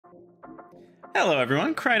Hello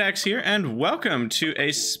everyone, Krydax here, and welcome to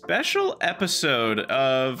a special episode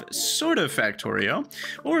of sort of Factorio.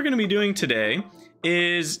 What we're going to be doing today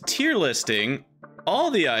is tier listing all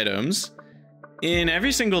the items in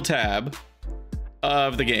every single tab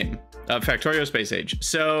of the game, of Factorio Space Age.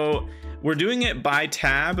 So we're doing it by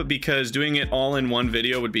tab because doing it all in one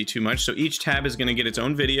video would be too much. So each tab is going to get its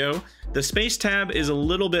own video. The space tab is a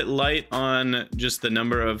little bit light on just the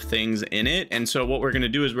number of things in it. And so what we're going to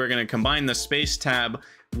do is we're going to combine the space tab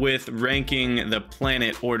with ranking the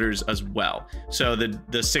planet orders as well. So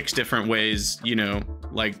the 6 different ways, you know,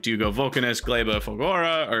 like do you go Vulcanus, Gleba,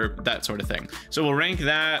 Fulgora, or that sort of thing. So we'll rank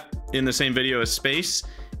that in the same video as space.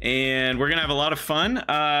 And we're gonna have a lot of fun.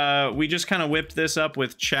 We just kind of whipped this up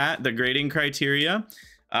with chat, the grading criteria.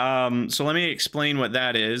 So let me explain what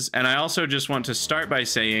that is. And I also just want to start by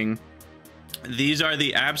saying these are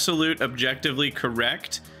the absolute objectively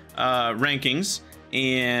correct rankings,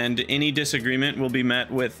 and any disagreement will be met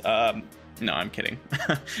with, no, I'm kidding.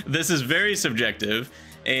 This is very subjective,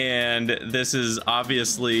 and this is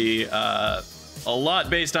obviously a lot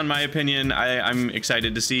based on my opinion. I'm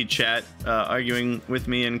excited to see chat arguing with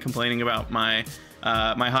me and complaining about my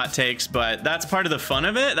my hot takes, but that's part of the fun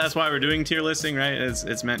of it. That's why we're doing tier listing, right?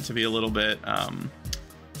 It's meant to be a little bit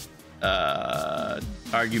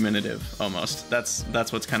argumentative almost.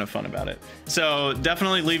 That's what's kind of fun about it. So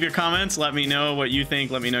definitely leave your comments, let me know what you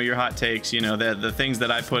think, let me know your hot takes, you know, the things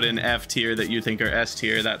that I put in F tier that you think are S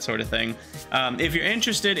tier, that sort of thing. If you're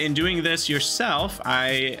interested in doing this yourself,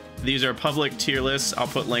 these are public tier lists. I'll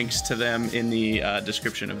put links to them in the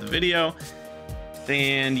description of the video.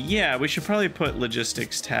 And yeah, we should probably put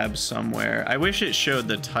logistics tab somewhere. I wish it showed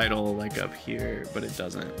the title like up here, but it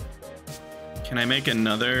doesn't. Can I make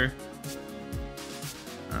another?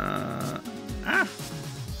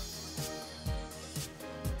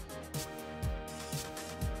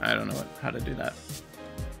 I don't know how to do that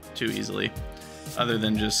too easily, other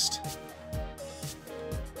than just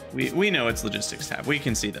we know it's logistics tab. We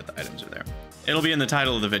can see that the items are there. It'll be in the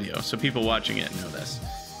title of the video, so people watching it know this.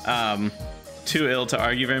 Too ill to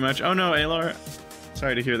argue very much. Oh no, Alar,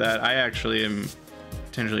 sorry to hear that. I actually am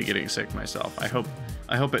potentially getting sick myself. I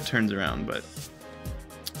hope it turns around, but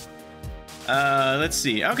let's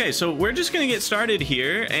see. Okay, so we're just gonna get started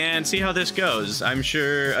here and see how this goes. I'm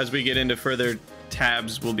sure as we get into further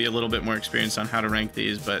tabs, we'll be a little bit more experienced on how to rank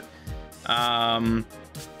these, but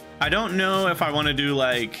I don't know if I want to do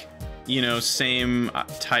like, you know, same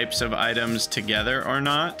types of items together or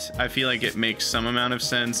not. I feel like it makes some amount of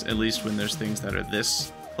sense, at least when there's things that are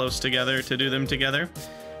this close together, to do them together.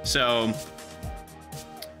 So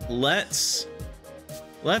let's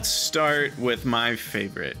start with my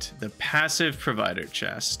favorite, the passive provider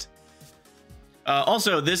chest.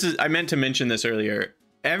 Also, I meant to mention this earlier.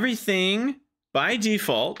 Everything by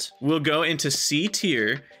default will go into C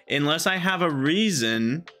tier unless I have a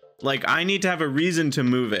reason, like I need to have a reason to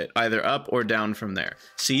move it either up or down from there.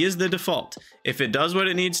 C is the default. If it does what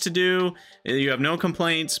it needs to do, you have no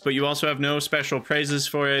complaints, but you also have no special praises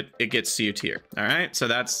for it, it gets C tier. All right, so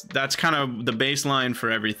that's kind of the baseline for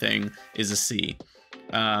everything is a C.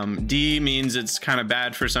 D means it's kind of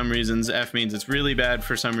bad for some reasons, F means it's really bad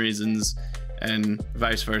for some reasons, and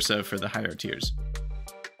vice versa for the higher tiers.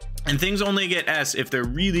 And things only get S if they're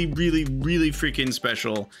really, really, really freaking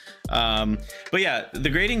special. But yeah, the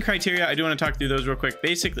grading criteria, I do want to talk through those real quick.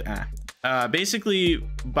 Basically,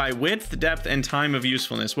 by width, depth, and time of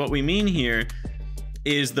usefulness, what we mean here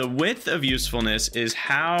is the width of usefulness is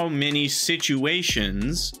how many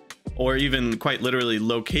situations, or even quite literally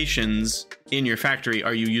locations in your factory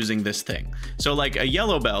are you using this thing. So like a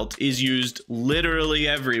yellow belt is used literally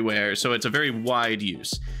everywhere, so it's a very wide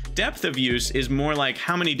use. Depth of use is more like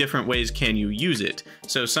how many different ways can you use it.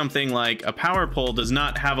 So something like a power pole does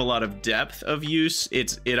not have a lot of depth of use.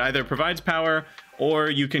 It either provides power or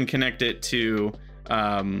you can connect it to,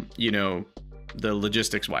 you know, the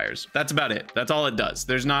logistics wires. That's about it. That's all it does.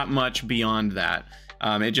 There's not much beyond that.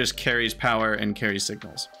 It just carries power and carries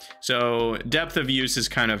signals. So depth of use is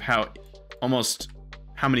kind of almost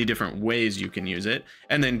how many different ways you can use it.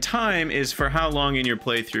 And then time is for how long in your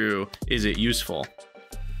playthrough is it useful.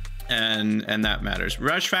 And that matters.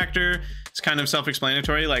 Rush factor, it's kind of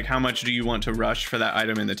self-explanatory, like how much do you want to rush for that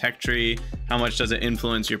item in the tech tree? How much does it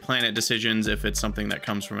influence your planet decisions if it's something that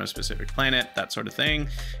comes from a specific planet, that sort of thing.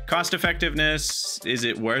 Cost effectiveness, is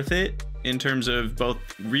it worth it in terms of both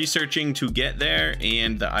researching to get there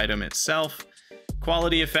and the item itself?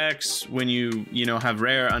 Quality effects, when you know, have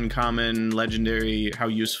rare, uncommon, legendary,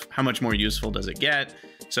 how much more useful does it get?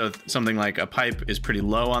 So something like a pipe is pretty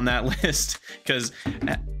low on that list because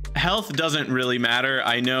Health doesn't really matter.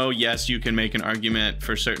 I know, yes, you can make an argument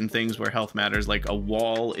for certain things where health matters, like a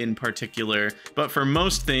wall in particular, but for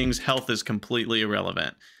most things, health is completely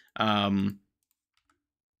irrelevant.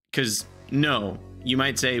 Because no, you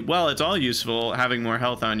might say, well, it's all useful having more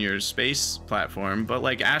health on your space platform, but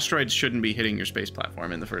like asteroids shouldn't be hitting your space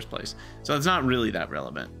platform in the first place. So it's not really that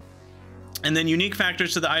relevant. And then unique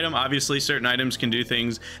factors to the item. Obviously, certain items can do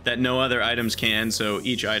things that no other items can, so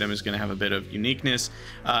each item is going to have a bit of uniqueness.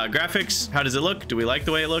 Graphics, how does it look? Do we like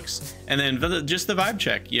the way it looks? And then just the vibe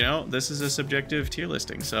check. You know, this is a subjective tier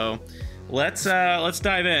listing. So let's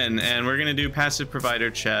dive in, and we're going to do passive provider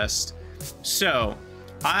chest. So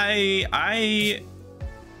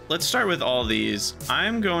let's start with all these.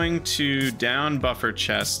 I'm going to down buffer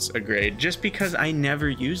chests a grade just because I never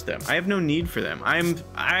use them. I have no need for them.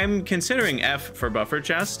 I'm considering F for buffer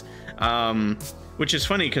chest, which is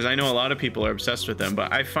funny because I know a lot of people are obsessed with them,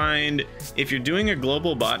 but I find if you're doing a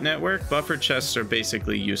global bot network, buffer chests are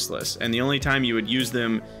basically useless. And the only time you would use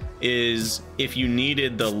them is if you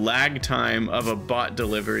needed the lag time of a bot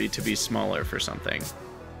delivery to be smaller for something.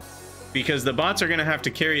 Because the bots are going to have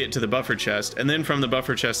to carry it to the buffer chest and then from the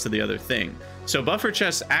buffer chest to the other thing. So buffer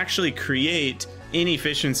chests actually create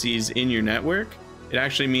inefficiencies in your network. It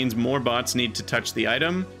actually means more bots need to touch the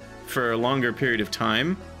item for a longer period of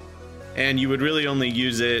time. And you would really only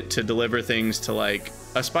use it to deliver things to like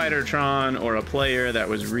a Spidertron or a player that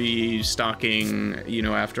was restocking, you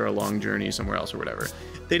know, after a long journey somewhere else or whatever.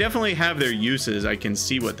 They definitely have their uses. I can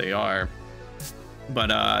see what they are.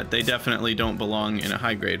 But they definitely don't belong in a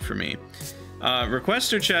high grade for me.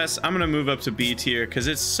 Requester chests, I'm gonna move up to B tier because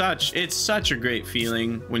it's such a great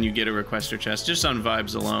feeling when you get a requester chest, just on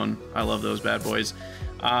vibes alone. I love those bad boys.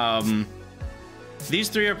 These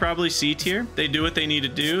three are probably C tier. They do what they need to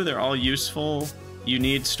do. They're all useful. You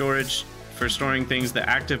need storage for storing things. The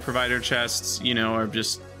active provider chests, you know, are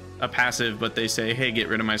just a passive, but they say, hey, get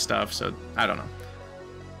rid of my stuff. So I don't know.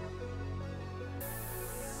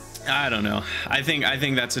 I don't know. I think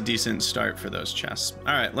that's a decent start for those chests.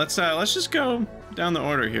 All right, let's just go down the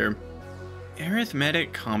order here.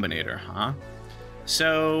 Arithmetic combinator, huh?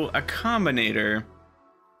 So a combinator.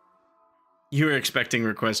 You were expecting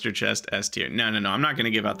requester chest S tier. No. I'm not going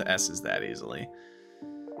to give out the S's that easily.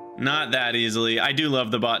 Not that easily. I do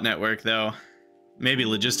love the bot network though. Maybe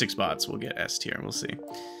logistics bots will get S tier. We'll see.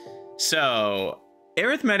 So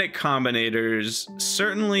arithmetic combinators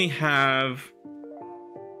certainly have.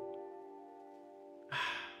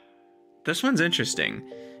 This one's interesting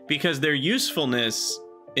because their usefulness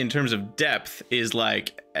in terms of depth is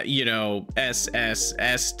like, you know, S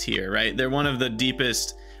tier, right? They're one of the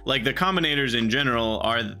deepest, like the combinators in general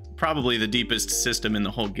are probably the deepest system in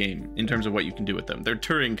the whole game in terms of what you can do with them. They're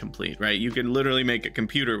Turing complete, right? You can literally make a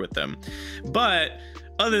computer with them. But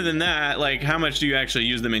other than that, like how much do you actually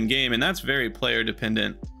use them in game? And that's very player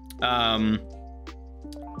dependent.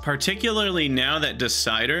 Particularly now that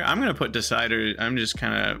Decider, I'm going to put Decider, I'm just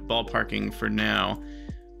kind of ballparking for now.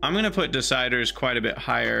 I'm going to put Deciders quite a bit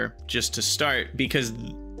higher just to start because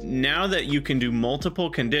now that you can do multiple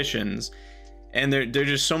conditions and they're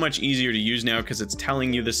just so much easier to use now because it's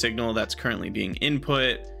telling you the signal that's currently being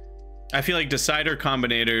input. I feel like Decider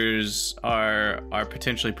combinators are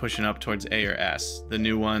potentially pushing up towards A or S. The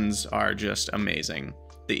new ones are just amazing.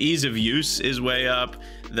 The ease of use is way up.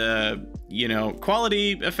 The, you know,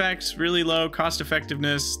 quality effects really low. Cost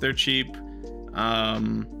effectiveness, they're cheap. I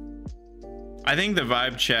think the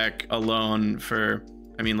vibe check alone for,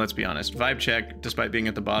 I mean, let's be honest, vibe check, despite being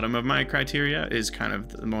at the bottom of my criteria, is kind of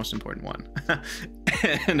the most important one.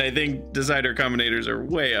 And I think Decider combinators are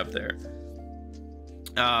way up there.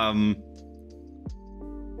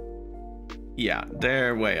 Yeah,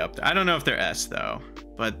 they're way up there. I don't know if they're S though,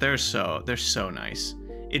 but they're so nice.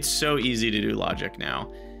 It's so easy to do logic now.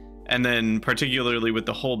 And then particularly with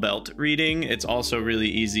the whole belt reading, it's also really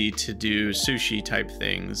easy to do sushi type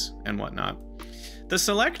things and whatnot. The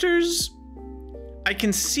selectors, I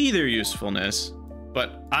can see their usefulness,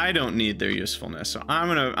 but I don't need their usefulness. So I'm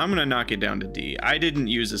gonna knock it down to D. I didn't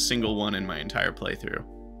use a single one in my entire playthrough.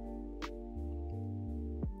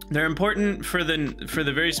 They're important for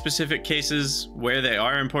the very specific cases where they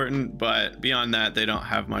are important, but beyond that, they don't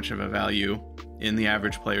have much of a value in the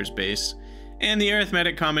average player's base. And the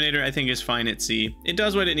arithmetic combinator, I think, is fine at C. It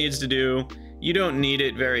does what it needs to do. You don't need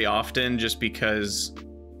it very often just because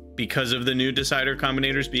of the new Decider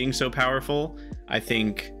combinators being so powerful. I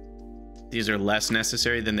think these are less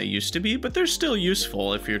necessary than they used to be, but they're still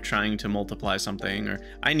useful if you're trying to multiply something, or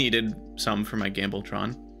I needed some for my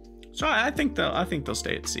Gambletron. So I think they'll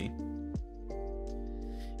stay at C.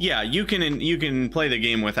 Yeah, you can play the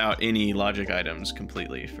game without any logic items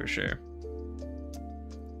completely, for sure.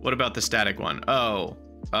 What about the static one? Oh,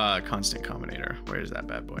 constant combinator. Where is that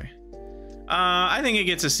bad boy? I think it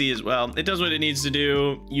gets a C as well. It does what it needs to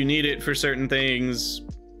do. You need it for certain things.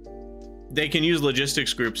 They can use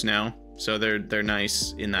logistics groups now, so they're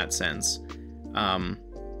nice in that sense.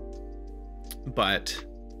 But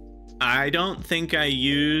I don't think I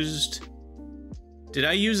used... Did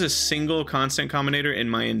I use a single constant combinator in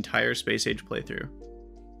my entire Space Age playthrough?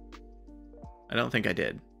 I don't think I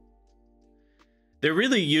did. They're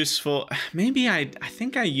really useful. Maybe I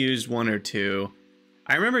think I used one or two.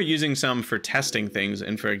 I remember using some for testing things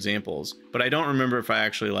and for examples, but I don't remember if I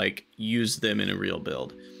actually like used them in a real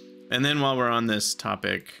build. And then while we're on this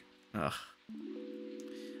topic,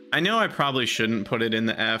 I know I probably shouldn't put it in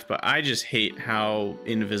the F, but I just hate how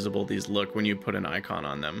invisible these look when you put an icon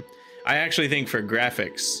on them. I actually think for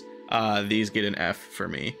graphics, these get an F for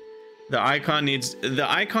me. The icon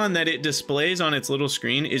that it displays on its little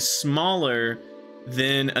screen is smaller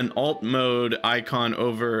than an alt mode icon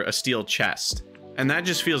over a steel chest. And that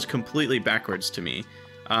just feels completely backwards to me.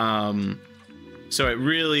 So I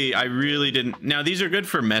really didn't. Now these are good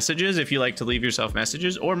for messages if you like to leave yourself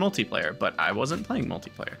messages, or multiplayer, but I wasn't playing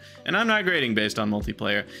multiplayer. And I'm not grading based on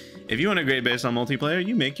multiplayer. If you want to grade based on multiplayer,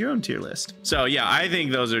 you make your own tier list. So yeah, I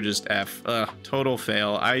think those are just F. Total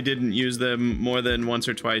fail. I didn't use them more than once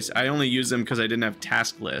or twice. I only used them because I didn't have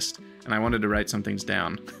task list and I wanted to write some things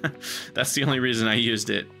down. That's the only reason I used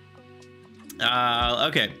it.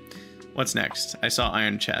 Okay. What's next? I saw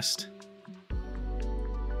iron chest.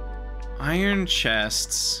 Iron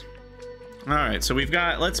chests. All right, so we've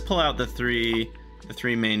got, let's pull out the three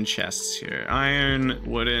main chests here. Iron,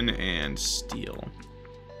 wooden, and steel.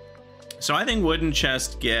 So I think wooden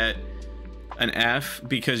chests get an F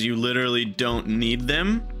because you literally don't need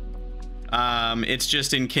them. It's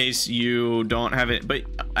just in case you don't have it, but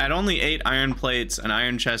at only 8 iron plates, an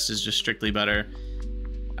iron chest is just strictly better.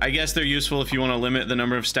 I guess they're useful if you want to limit the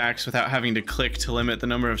number of stacks without having to click to limit the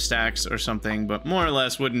number of stacks or something, but more or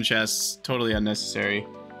less wooden chests, totally unnecessary.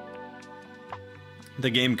 The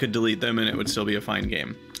game could delete them and it would still be a fine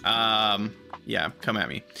game. Yeah, come at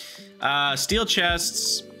me. Steel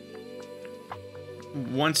chests.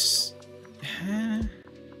 Once...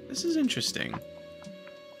 This is interesting.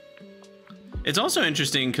 It's also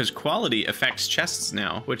interesting because quality affects chests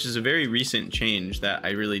now, which is a very recent change that I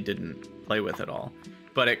really didn't play with at all.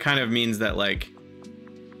 But it kind of means that, like,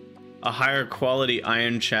 a higher quality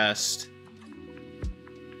iron chest...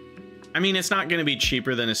 I mean, it's not going to be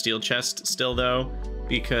cheaper than a steel chest still, though,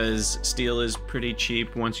 because steel is pretty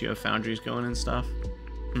cheap once you have foundries going and stuff.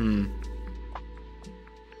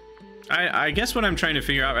 I guess what I'm trying to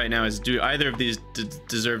figure out right now is, do either of these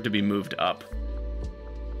deserve to be moved up?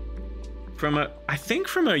 I think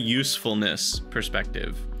from a usefulness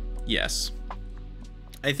perspective, yes.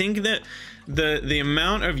 I think that the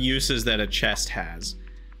amount of uses that a chest has,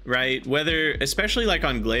 right? Whether, especially like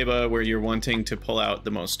on Gleba, where you're wanting to pull out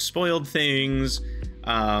the most spoiled things,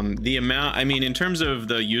 the amount, I mean, in terms of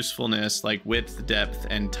the usefulness, like width, depth,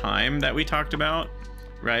 and time that we talked about,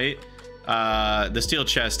 right? The steel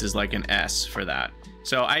chest is like an S for that.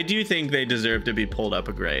 So I do think they deserve to be pulled up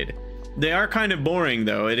a grade. They are kind of boring,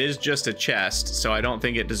 though. It is just a chest, so I don't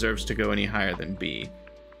think it deserves to go any higher than B.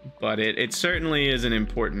 But it certainly is an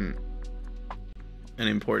important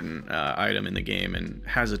item in the game and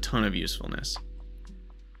has a ton of usefulness.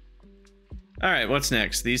 All right, what's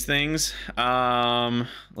next? These things.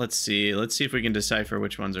 Let's see if we can decipher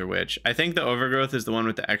which ones are which. I think the overgrowth is the one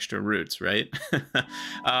with the extra roots, right?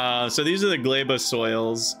 So these are the Gleba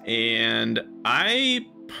soils, and I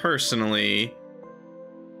personally...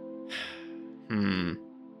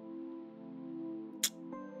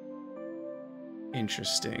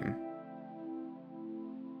 Interesting.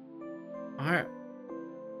 I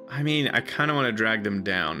mean, I kind of want to drag them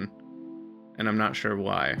down, and I'm not sure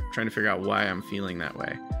why. I'm trying to figure out why I'm feeling that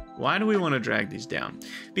way. Why do we want to drag these down?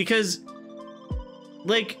 Because,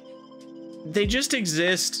 like, they just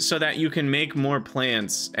exist so that you can make more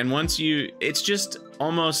plants, and once you... It's just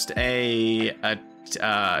almost a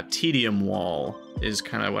tedium wall is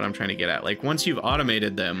kind of what I'm trying to get at. Like, once you've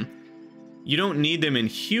automated them, you don't need them in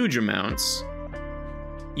huge amounts.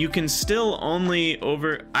 You can still only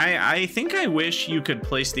I think I wish you could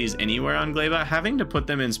place these anywhere on Gleba. Having to put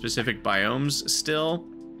them in specific biomes still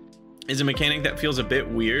is a mechanic that feels a bit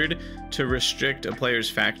weird to restrict a player's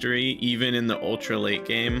factory, even in the ultra late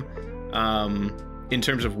game, in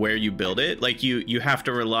terms of where you build it. Like, you have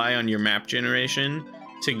to rely on your map generation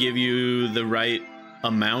to give you the right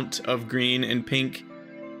amount of green and pink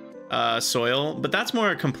soil, but that's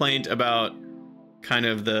more a complaint about kind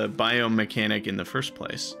of the biome mechanic in the first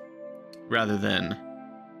place, rather than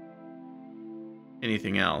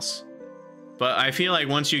anything else. But I feel like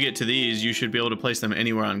once you get to these, you should be able to place them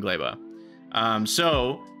anywhere on Gleba.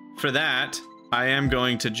 So for that, I am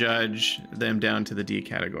going to judge them down to the D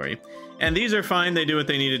category. And these are fine. They do what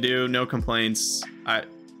they need to do. No complaints.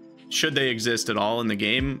 Should they exist at all in the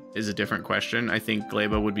game is a different question. I think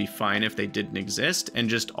Gleba would be fine if they didn't exist and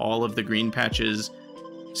just all of the green patches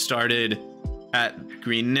started at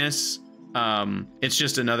greenness. It's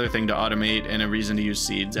just another thing to automate and a reason to use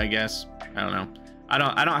seeds, I guess. I don't know. I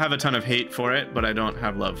don't have a ton of hate for it, but I don't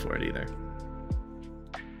have love for it either.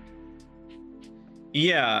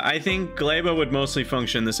 Yeah, I think Gleba would mostly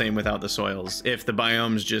function the same without the soils if the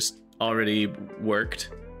biomes just already worked.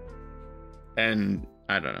 And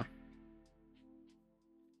I don't know.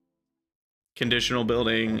 Conditional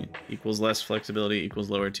building equals less flexibility equals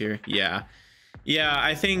lower tier. Yeah. Yeah,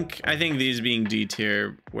 I think these being D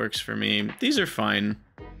tier works for me. These are fine.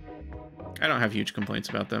 I don't have huge complaints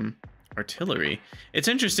about them. Artillery. It's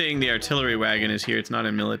interesting the artillery wagon is here. It's not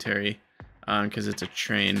a military because it's a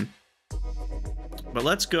train. But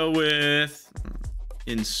let's go with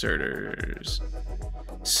inserters.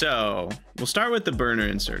 So we'll start with the burner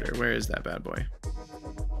inserter. Where is that bad boy?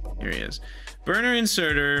 Here he is. Burner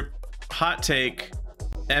inserter, hot take,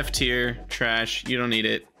 F tier, trash. You don't need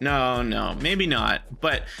it. No, maybe not.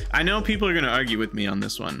 But I know people are going to argue with me on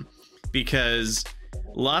this one because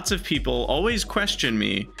lots of people always question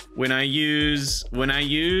me when I use yellow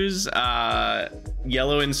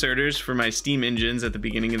inserters for my steam engines at the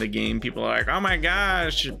beginning of the game. People are like, oh my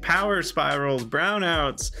gosh, power spirals,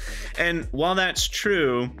 brownouts. And while that's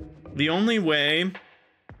true, the only way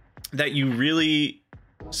that you really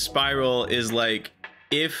spiral is like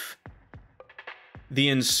if the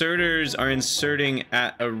inserters are inserting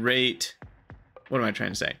at a rate. What am I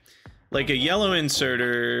trying to say? Like a yellow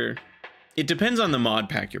inserter, it depends on the mod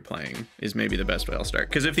pack you're playing is maybe the best way I'll start.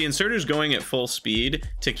 Because if the inserter's going at full speed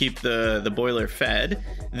to keep the boiler fed,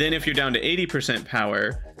 then if you're down to 80%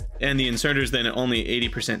 power and the inserter's then at only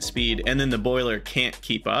 80% speed and then the boiler can't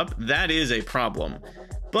keep up, that is a problem.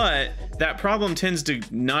 But that problem tends to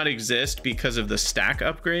not exist because of the stack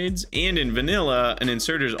upgrades. And in vanilla, an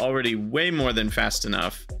inserter's already way more than fast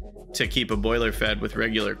enough to keep a boiler fed with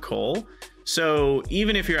regular coal. So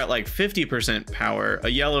even if you're at like 50% power, a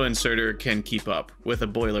yellow inserter can keep up with a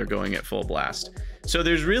boiler going at full blast. So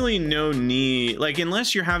there's really no need, like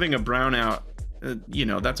unless you're having a brownout, you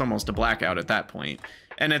know, that's almost a blackout at that point.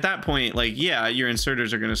 And at that point, like, yeah, your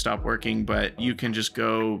inserters are going to stop working, but you can just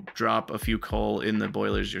go drop a few coal in the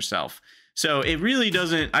boilers yourself. So it really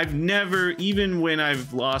doesn't, I've never, even when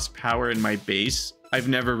I've lost power in my base, I've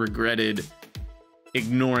never regretted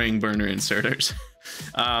ignoring burner inserters.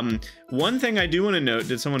 One thing I do want to note,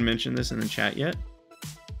 did someone mention this in the chat yet?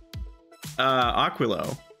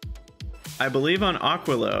 Aquilo. I believe on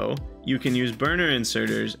Aquilo, you can use burner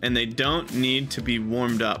inserters and they don't need to be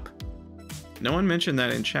warmed up. No one mentioned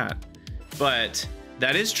that in chat, but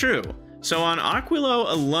that is true. So on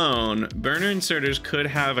Aquilo alone, burner inserters could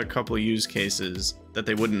have a couple use cases that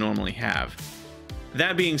they wouldn't normally have.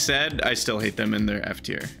 That being said, I still hate them in their F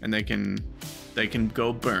tier, and they can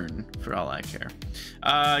go burn for all I care.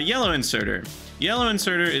 Yellow inserter. Yellow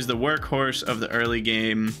inserter is the workhorse of the early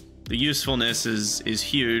game. The usefulness is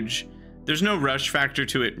huge. There's no rush factor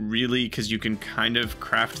to it really because you can kind of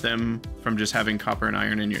craft them from just having copper and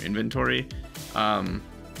iron in your inventory.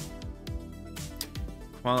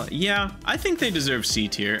 Well, yeah, I think they deserve C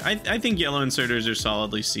tier. I think yellow inserters are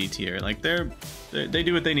solidly C tier. Like they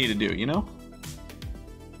do what they need to do, you know?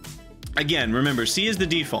 Again, remember, C is the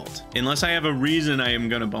default. Unless I have a reason I am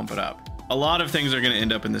going to bump it up. A lot of things are going to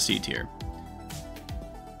end up in the C tier.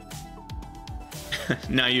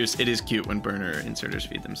 Nayus, it is cute when burner inserters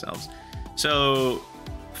feed themselves. So,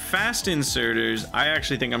 fast inserters, I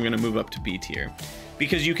actually think I'm going to move up to B tier.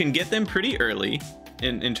 Because you can get them pretty early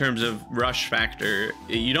in terms of rush factor.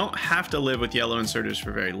 You don't have to live with yellow inserters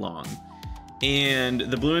for very long. And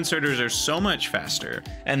the blue inserters are so much faster,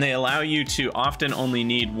 and they allow you to often only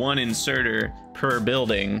need one inserter per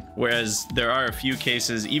building, whereas there are a few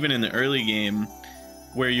cases, even in the early game,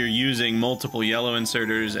 where you're using multiple yellow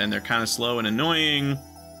inserters and they're kind of slow and annoying,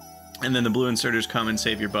 and then the blue inserters come and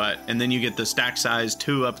save your butt, and then you get the stack size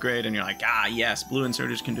 2 upgrade, and you're like, ah, yes, blue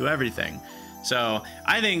inserters can do everything. So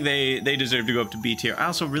I think they deserve to go up to B tier. I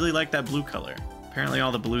also really like that blue color. Apparently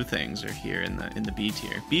all the blue things are here in the B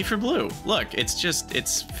tier. B for blue. Look,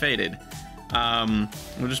 it's faded.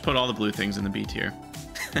 We'll just put all the blue things in the B tier.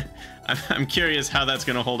 I'm curious how that's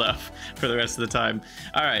gonna hold up for the rest of the time.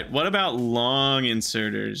 All right, what about long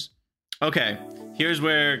inserters? Okay, here's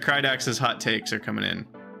where Krydax's hot takes are coming in.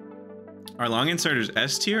 Are long inserters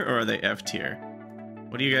S tier or are they F tier?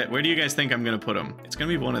 What do you guys, where do you guys think I'm gonna put them? It's gonna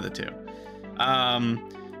be one of the two.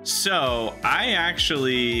 So I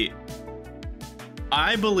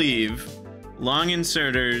believe long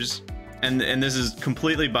inserters, and this is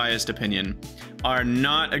completely biased opinion, are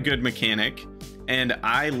not a good mechanic, and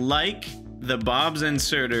I like the Bob's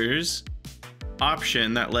inserters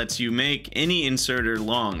option that lets you make any inserter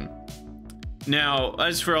long. Now,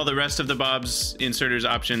 as for all the rest of the Bob's inserters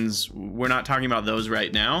options, we're not talking about those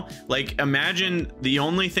right now. Like, imagine the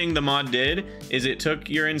only thing the mod did is it took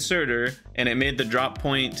your inserter and it made the drop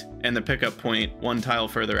point and the pickup point one tile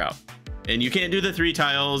further out. And you can't do the 3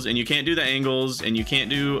 tiles, and you can't do the angles, and you can't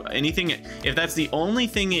do anything. If that's the only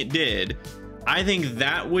thing it did, I think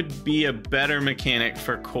that would be a better mechanic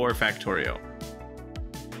for core Factorio.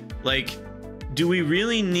 Like, do we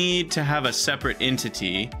really need to have a separate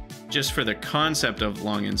entity just for the concept of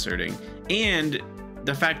long inserting? And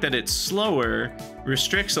the fact that it's slower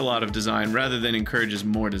restricts a lot of design rather than encourages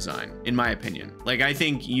more design, in my opinion. Like, I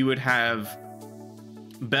think you would have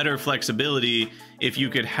better flexibility if you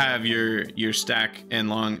could have your stack and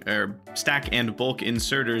bulk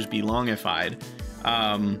inserters be longified.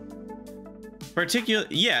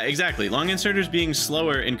 Yeah, exactly. Long inserters being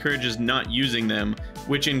slower encourages not using them,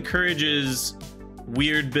 which encourages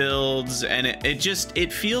weird builds, and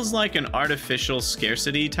it feels like an artificial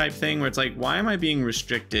scarcity type thing where it's like, why am I being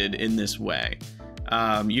restricted in this way?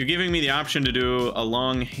 You're giving me the option to do a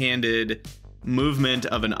long-handed movement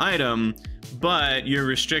of an item, but you're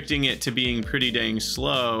restricting it to being pretty dang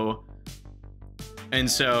slow. And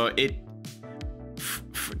so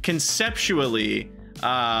conceptually,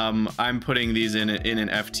 I'm putting these in an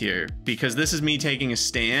F tier, because this is me taking a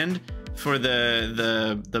stand for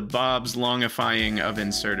the Bob's longifying of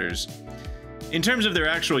inserters. In terms of their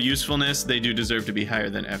actual usefulness, they do deserve to be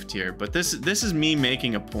higher than F tier, but this is me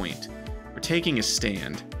making a point. We're taking a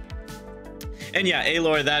stand. And yeah,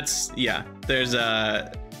 Alor, there's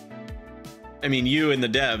I mean, you and the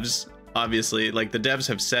devs, obviously, like, the devs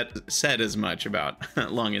have said as much about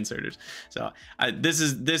long inserters. So this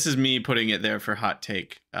is me putting it there for hot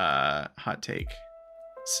take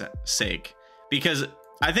sake, because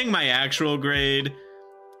I think my actual grade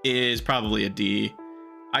is probably a D.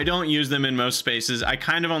 I don't use them in most spaces. I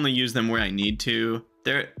kind of only use them where I need to.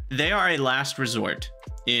 They are a last resort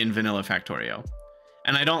in vanilla Factorio,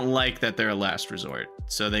 and I don't like that they're a last resort,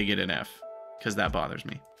 so they get an F, because that bothers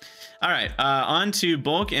me. All right, on to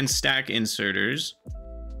bulk and stack inserters.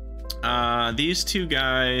 These two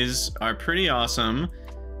guys are pretty awesome.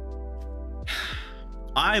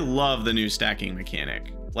 I love the new stacking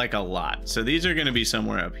mechanic, like, a lot. So these are gonna be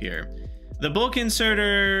somewhere up here. The bulk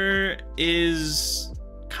inserter is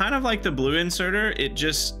kind of like the blue inserter. It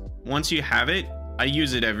just, once you have it, I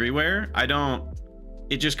use it everywhere.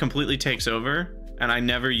 It just completely takes over, and I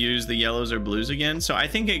never use the yellows or blues again. So I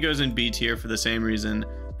think it goes in B tier for the same reason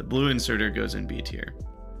the blue inserter goes in B tier.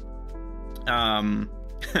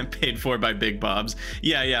 Paid for by Big Bob's.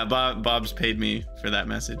 Yeah, Bob's paid me for that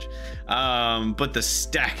message. But the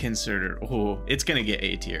stack inserter, oh, it's gonna get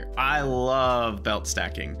A tier. I love belt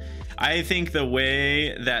stacking. I think the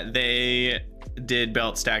way that they did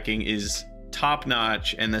belt stacking is top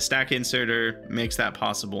notch, and the stack inserter makes that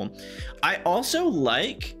possible. I also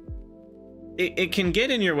like, it can get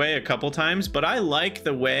in your way a couple times, but I like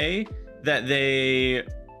the way that they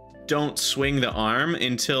don't swing the arm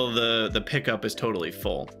until the pickup is totally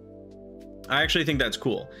full. I actually think that's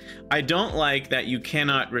cool. I don't like that you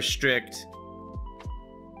cannot restrict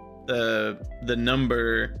the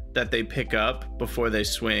number that they pick up before they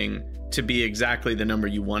swing to be exactly the number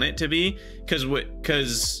you want it to be,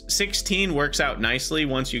 because 16 works out nicely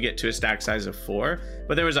once you get to a stack size of 4,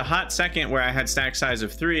 but there was a hot second where I had stack size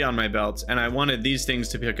of 3 on my belts, and I wanted these things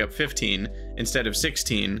to pick up 15 instead of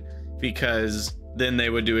 16, because then they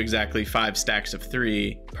would do exactly 5 stacks of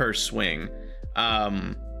 3 per swing.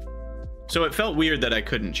 So it felt weird that I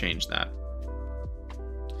couldn't change that.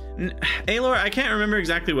 Alor, I can't remember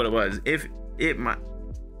exactly what it was.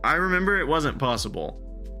 I remember it wasn't possible.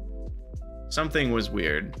 Something was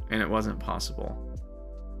weird and it wasn't possible.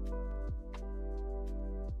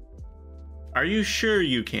 Are you sure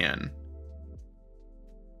you can?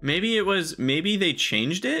 Maybe they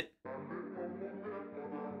changed it?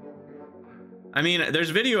 I mean, there's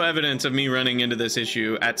video evidence of me running into this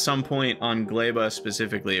issue at some point on Gleba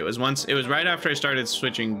specifically. It was right after I started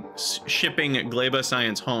shipping Gleba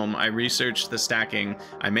Science home. I researched the stacking.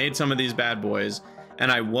 I made some of these bad boys,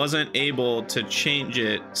 and I wasn't able to change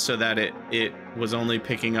it so that it was only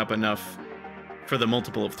picking up enough for the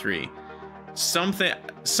multiple of 3.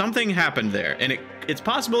 something happened there, and it's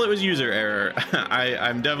possible it was user error.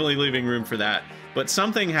 I'm definitely leaving room for that, but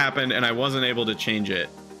something happened and I wasn't able to change it.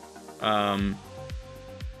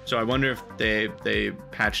 So I wonder if they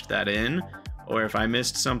patched that in, or if I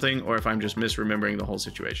missed something, or if I'm just misremembering the whole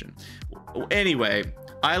situation. Anyway,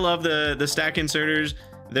 I love the stack inserters.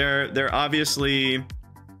 They're obviously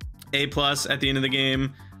A+ at the end of the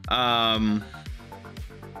game.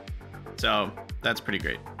 So that's pretty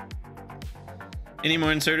great. Any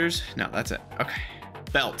more inserters? No, that's it. Okay.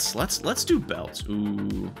 Belts. Let's do belts.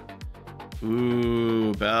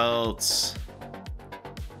 Ooh, belts.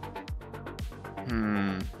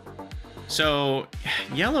 So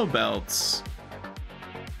yellow belts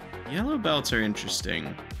are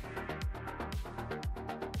interesting.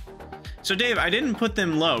 So Dave, I didn't put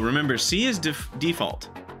them low. Remember, C is default.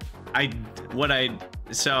 I'd like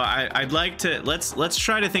to let's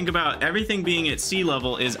try to think about everything being at C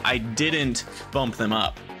level is I didn't bump them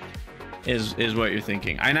up. Is what you're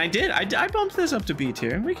thinking. And I bumped this up to B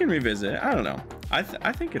tier. We can revisit it. I don't know. I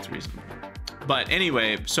think it's reasonable. But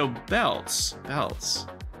anyway, so belts.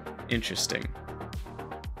 Interesting.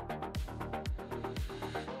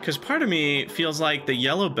 Because part of me feels like the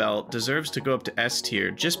yellow belt deserves to go up to S tier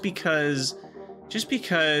just because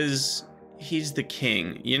he's the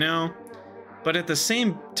king, you know? But at the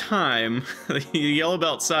same time, the yellow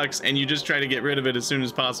belt sucks and you just try to get rid of it as soon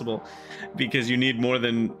as possible because you need more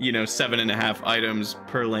than, 7.5 items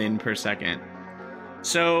per lane per second.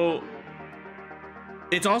 So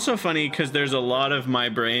it's also funny because there's a lot of my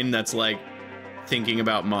brain that's like thinking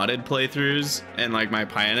about modded playthroughs and like my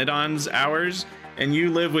Pyanodons hours, and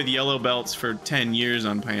you live with yellow belts for 10 years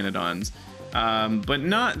on Pyanodons, but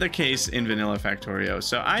not the case in vanilla Factorio.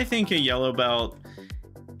 So I think a yellow belt,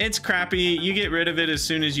 it's crappy. You get rid of it as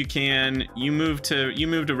soon as you can. You move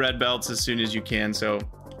to red belts as soon as you can. So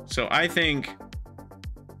I think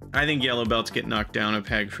yellow belts get knocked down a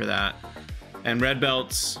peg for that, and red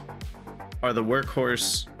belts are the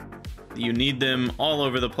workhorse. You need them all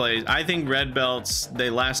over the place. I think red belts, they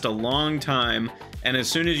last a long time, and as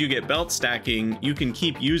soon as you get belt stacking, you can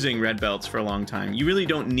keep using red belts for a long time. You really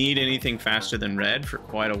don't need anything faster than red for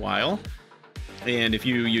quite a while, and if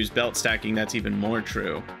you use belt stacking, that's even more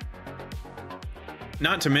true.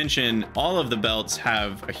 Not to mention, all of the belts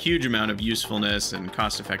have a huge amount of usefulness and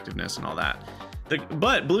cost effectiveness and all that.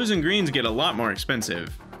 But blues and greens get a lot more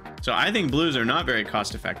expensive. So I think blues are not very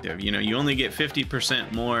cost effective. You only get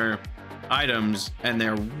 50% more items and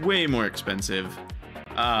they're way more expensive.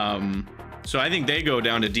 So I think they go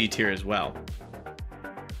down to D tier as well.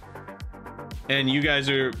 And you guys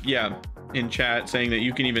are, in chat saying that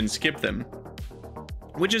you can even skip them,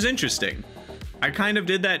 which is interesting. I kind of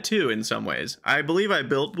did that too in some ways. I believe I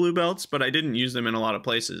built blue belts, but I didn't use them in a lot of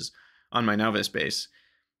places on my novice base.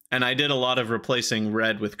 And I did a lot of replacing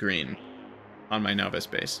red with green on my novice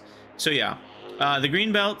base. So yeah, the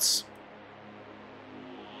green belts,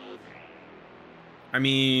 I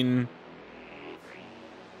mean,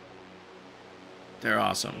 they're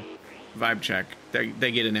awesome. Vibe check,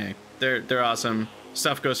 they get an A. They're awesome.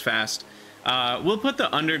 Stuff goes fast. We'll put the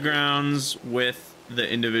undergrounds with the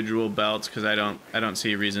individual belts because I don't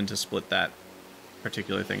see a reason to split that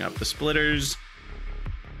particular thing up. The splitters,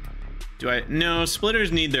 no,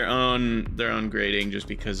 splitters need their own grading just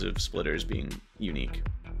because of splitters being unique.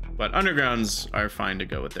 But undergrounds are fine to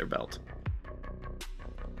go with their belt.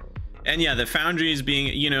 And yeah, the foundries being,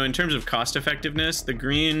 in terms of cost effectiveness, the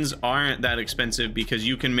greens aren't that expensive because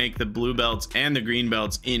you can make the blue belts and the green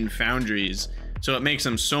belts in foundries. So it makes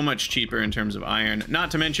them so much cheaper in terms of iron. Not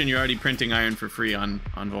to mention you're already printing iron for free on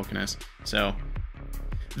Vulcanus. So,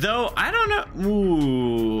 though, I don't know.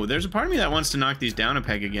 Ooh, there's a part of me that wants to knock these down a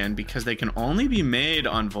peg again because they can only be made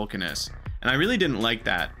on Vulcanus. And I really didn't like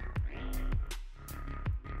that.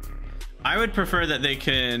 I would prefer that they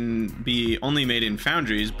can be only made in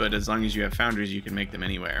foundries, but as long as you have foundries, you can make them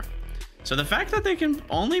anywhere. So the fact that they can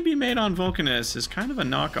only be made on Vulcanus is kind of a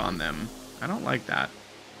knock on them. I don't like that.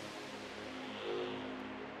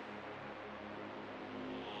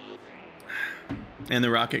 And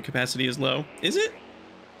the rocket capacity is low. Is it?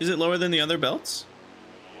 Is it lower than the other belts?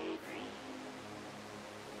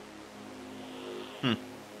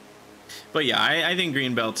 But yeah, I think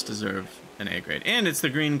green belts deserve an A grade. And it's the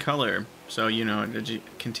green color. So,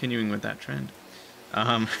 continuing with that trend.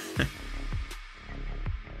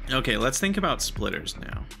 Okay, let's think about splitters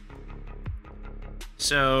now.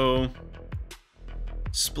 So,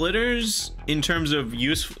 splitters, in terms of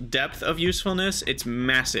depth of usefulness, it's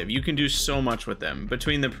massive. You can do so much with them.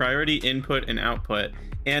 Between the priority input and output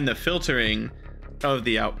and the filtering of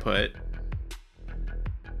the output,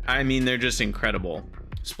 I mean, they're just incredible.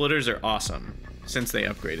 Splitters are awesome since they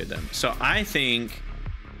upgraded them. So I think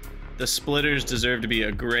the splitters deserve to be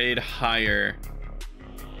a grade higher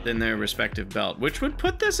than their respective belt, which would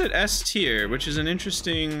put this at S tier, which is an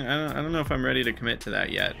interesting, I don't know if I'm ready to commit to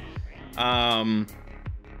that yet.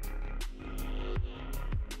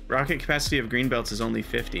 Rocket capacity of green belts is only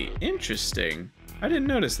 50. Interesting. I didn't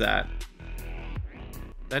notice that.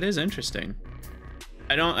 That is interesting.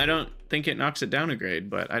 I don't think it knocks it down a grade,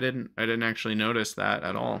 but I didn't actually notice that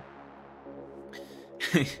at all.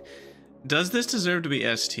 Does this deserve to be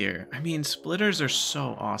S tier? I mean, splitters are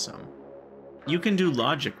so awesome. You can do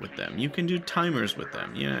logic with them. You can do timers with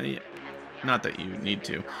them. Yeah, not that you need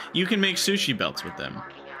to. You can make sushi belts with them.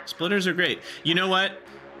 Splitters are great. You know what?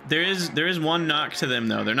 There is one knock to them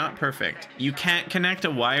though. They're not perfect. You can't connect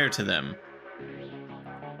a wire to them.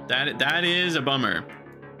 That is a bummer.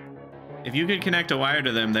 If you could connect a wire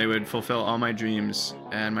to them, they would fulfill all my dreams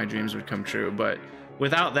and my dreams would come true. But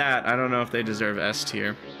without that, I don't know if they deserve S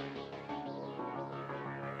tier.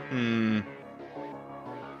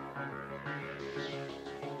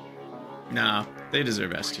 Nah, they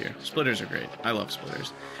deserve S tier. Splitters are great. I love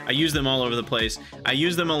splitters. I use them all over the place. I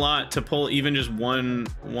use them a lot to pull even just one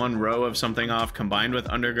row of something off combined with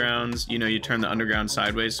undergrounds. You know, you turn the underground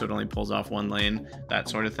sideways so it only pulls off one lane, that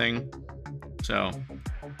sort of thing. So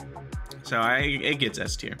it gets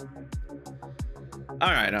S tier.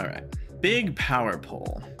 All right. Big power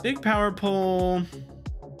pole. Big power pole.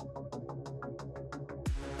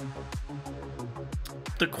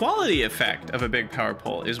 The quality effect of a big power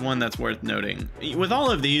pole is one that's worth noting. With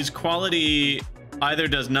all of these, quality either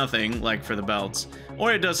does nothing, like for the belts,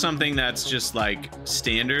 or it does something that's just like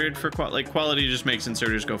standard for quality. Like quality just makes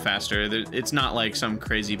inserters go faster. It's not like some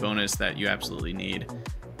crazy bonus that you absolutely need.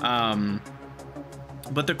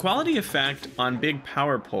 But the quality effect on big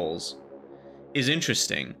power poles is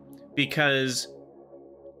interesting because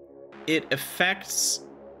it affects...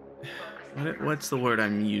 What's the word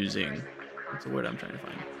I'm using? What's the word I'm trying to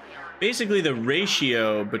find? Basically, the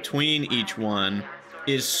ratio between each one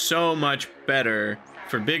is so much better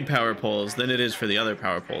for big power poles than it is for the other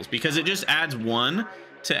power poles because it just adds one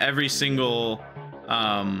to every single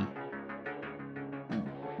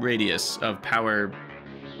radius of power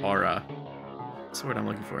aura. That's the word I'm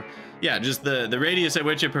looking for. Yeah, just the radius at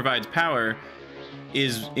which it provides power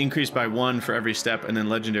is increased by 1 for every step, and then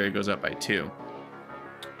legendary goes up by 2.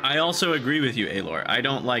 I also agree with you, Alor. I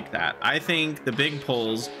don't like that. I think the big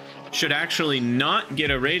poles should actually not get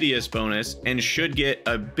a radius bonus and should get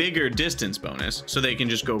a bigger distance bonus so they can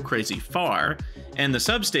just go crazy far. And the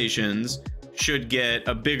substations should get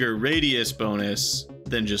a bigger radius bonus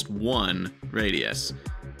than just 1 radius.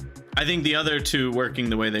 I think the other two working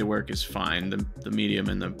the way they work is fine, the medium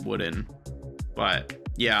and the wooden. But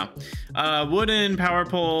yeah, wooden power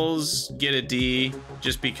poles get a D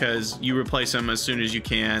just because you replace them as soon as you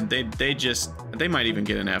can. They might even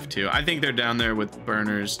get an F too. I think they're down there with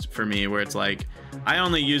burners for me, where it's like I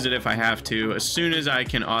only use it if I have to. As soon as I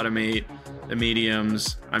can automate the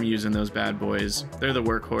mediums, I'm using those bad boys. They're the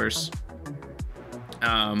workhorse.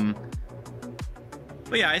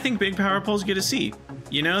 But yeah, I think big power poles get a C.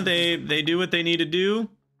 You know, they do what they need to do.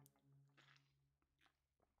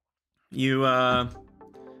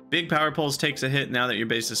 Big power poles takes a hit now that your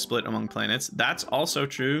base is split among planets. That's also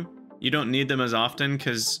true. You don't need them as often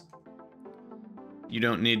because you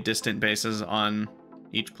don't need distant bases on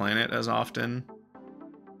each planet as often.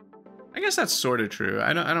 I guess that's sort of true.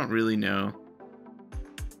 I don't really know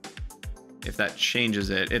if that changes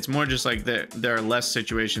it. It's more just like there are less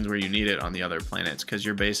situations where you need it on the other planets because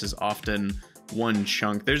your base is often one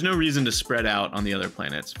chunk. There's no reason to spread out on the other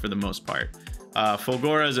planets for the most part.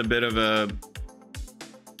 Fulgora is a bit of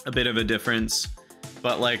a difference,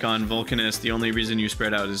 but like on Vulcanus, the only reason you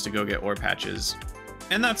spread out is to go get ore patches,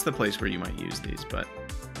 and that's the place where you might use these. But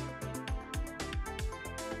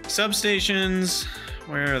substations,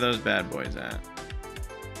 where are those bad boys at?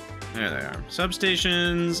 There they are.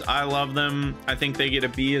 Substations, I love them. I think they get a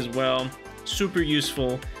B as well. Super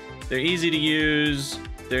useful. They're easy to use.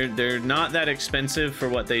 They're not that expensive for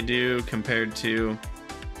what they do compared to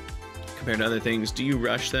other things. Do you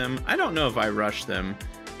rush them? I don't know if I rush them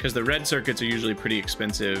because the red circuits are usually pretty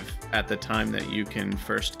expensive at the time that you can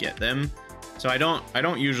first get them. So I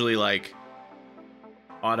don't usually like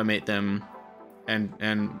automate them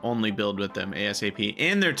and only build with them ASAP.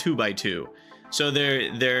 And they're 2x2. So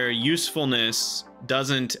their usefulness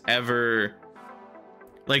doesn't ever,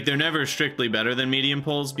 like, they're never strictly better than medium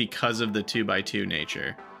poles because of the 2x2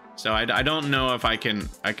 nature. So I don't know if I can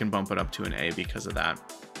bump it up to an A because of that.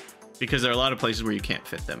 Because there are a lot of places where you can't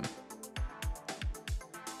fit them.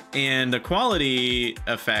 And the quality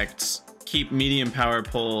effects keep medium power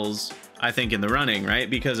poles, I think, in the running, right?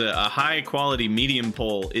 Because a high quality medium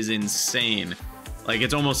pole is insane. Like,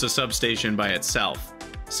 it's almost a substation by itself.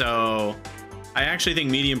 So I actually think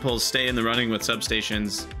medium poles stay in the running with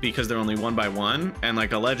substations because they're only 1x1, and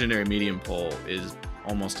like a legendary medium pole is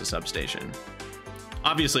almost a substation.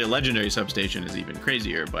 Obviously a legendary substation is even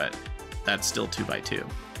crazier, but that's still 2x2.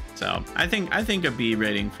 So I think a B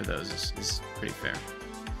rating for those is pretty fair.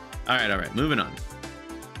 All right, moving on.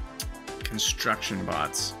 Construction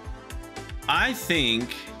bots. I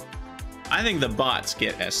think the bots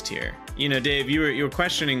get S tier. You know, Dave, you were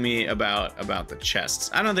questioning me about the chests.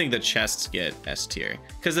 I don't think the chests get S tier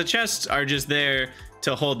because the chests are just there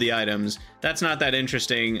to hold the items. That's not that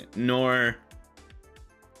interesting, nor,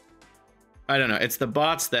 I don't know. It's the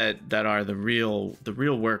bots that are the real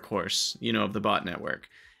workhorse, you know, of the bot network.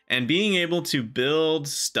 And being able to build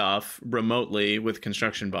stuff remotely with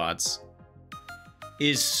construction bots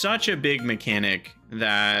is such a big mechanic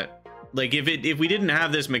that, like, if we didn't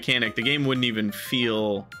have this mechanic, the game wouldn't even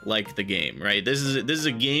feel like the game, right? This is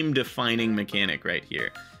a game defining mechanic right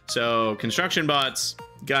here. So construction bots,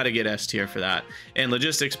 gotta get S tier for that. And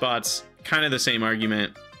logistics bots, kind of the same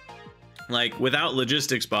argument. Like, without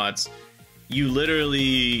logistics bots, you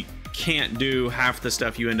literally can't do half the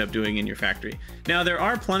stuff you end up doing in your factory. Now, there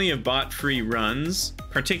are plenty of bot-free runs,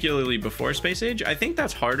 particularly before Space Age. I think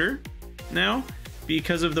that's harder now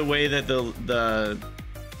because of the way that the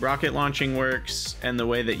rocket launching works and the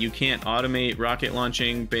way that you can't automate rocket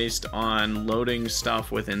launching based on loading stuff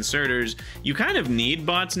with inserters. You kind of need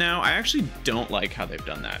bots now. I actually don't like how they've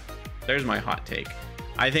done that. There's my hot take.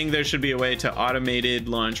 I think there should be a way to automated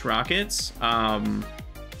launch rockets.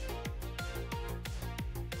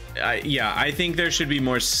 Yeah, I think there should be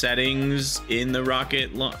more settings in the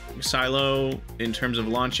rocket silo in terms of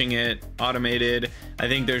launching it automated. I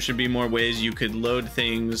think there should be more ways you could load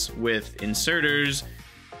things with inserters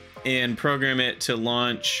and program it to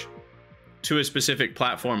launch to a specific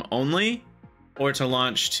platform only, or to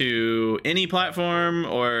launch to any platform,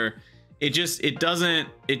 or it just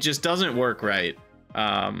doesn't work right.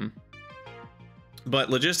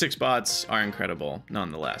 But logistics bots are incredible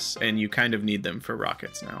nonetheless, and you kind of need them for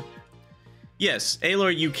rockets now. Yes,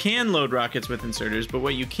 Aelor, you can load rockets with inserters, but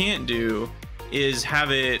what you can't do is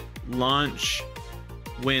have it launch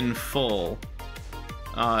when full,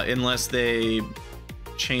 unless they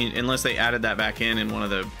added that back in one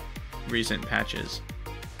of the recent patches.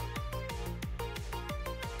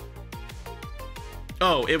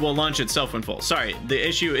 Oh, it will launch itself when full. Sorry, the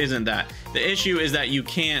issue isn't that. The issue is that you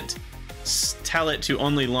can't tell it to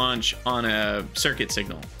only launch on a circuit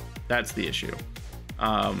signal. That's the issue.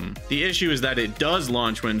 The issue is that it does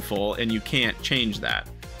launch when full, and you can't change that.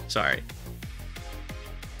 Sorry.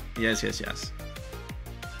 Yes.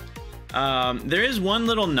 There is one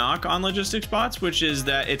little knock on logistics bots, which is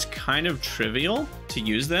that it's kind of trivial to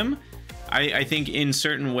use them. I think in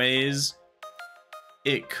certain ways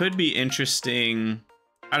it could be interesting.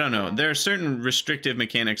 I don't know. There are certain restrictive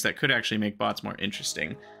mechanics that could actually make bots more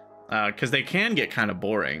interesting. Because they can get kind of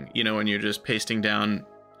boring, you know, when you're just pasting down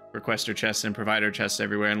requester chests and provider chests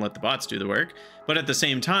everywhere and let the bots do the work. But at the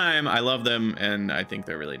same time, I love them and I think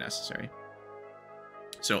they're really necessary.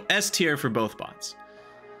 So S tier for both bots.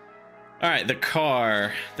 All right, the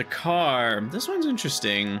car. This one's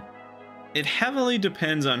interesting. It heavily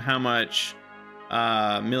depends on how much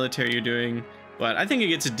military you're doing, but I think it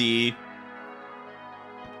gets a D.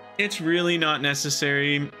 It's really not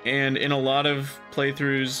necessary, and in a lot of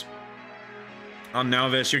playthroughs on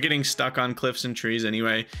Novice, you're getting stuck on cliffs and trees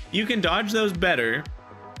anyway. You can dodge those better.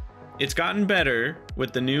 It's gotten better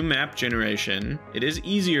with the new map generation. It is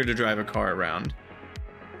easier to drive a car around.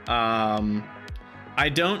 I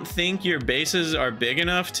don't think your bases are big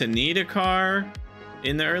enough to need a car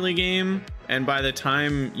in the early game, and by the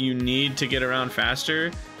time you need to get around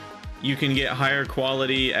faster, you can get higher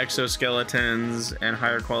quality exoskeletons and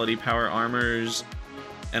higher quality power armors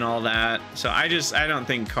and all that. So I don't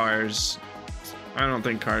think cars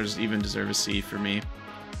even deserve a C for me.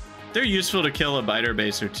 They're useful to kill a biter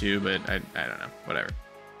base or two, but I don't know, whatever.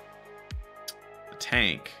 The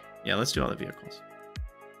tank. Yeah, let's do all the vehicles.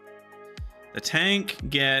 The tank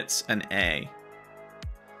gets an A.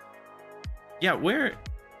 Yeah, where?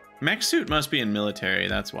 Mech suit must be in military,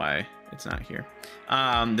 that's why it's not here.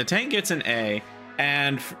 The tank gets an A,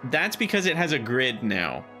 and that's because it has a grid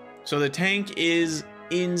now. So the tank is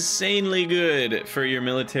insanely good for your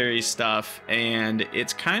military stuff, and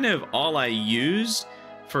it's kind of all I use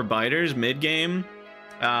for biters mid-game.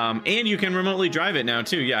 And you can remotely drive it now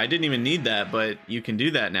too. Yeah, I didn't even need that, but you can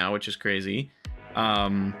do that now, which is crazy.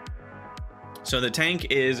 So the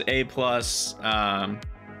tank is A+,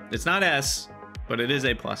 It's not S, but it is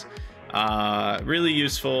A+. Really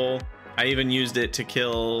useful. I even used it to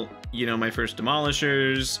kill, you know, my first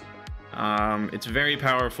demolishers. It's very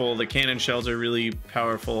powerful. The cannon shells are really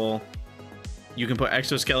powerful. You can put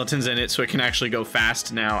exoskeletons in it so it can actually go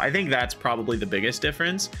fast now. I think that's probably the biggest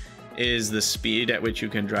difference, is the speed at which you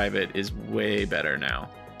can drive it is way better now.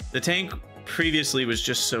 The tank previously was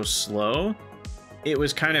just so slow. It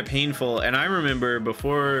was kind of painful, and I remember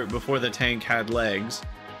before the tank had legs,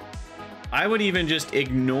 I would even just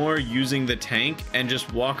ignore using the tank and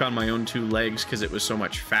just walk on my own 2 legs because it was so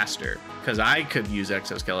much faster, because I could use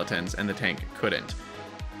exoskeletons and the tank couldn't.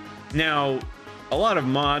 Now, a lot of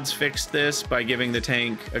mods fixed this by giving the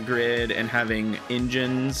tank a grid and having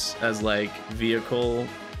engines as like vehicle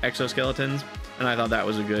exoskeletons, and I thought that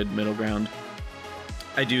was a good middle ground.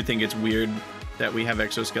 I do think it's weird that we have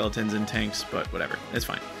exoskeletons in tanks, but whatever, it's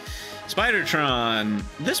fine. Spidertron,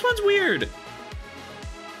 this one's weird.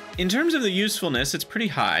 In terms of the usefulness, it's pretty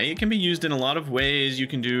high. It can be used in a lot of ways. You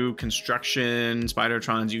can do construction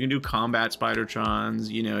Spidertrons, you can do combat Spidertrons,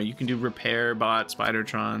 you know, you can do repair bot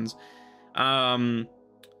Spidertrons.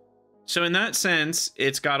 So in that sense,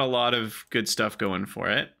 it's got a lot of good stuff going for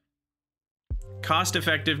it. Cost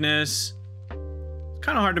effectiveness,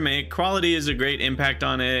 kind of hard to make. Quality is a great impact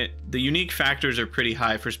on it. The unique factors are pretty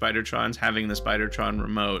high for Spidertrons, having the Spidertron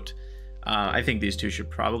remote. I think these two should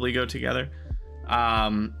probably go together.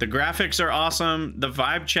 The graphics are awesome. The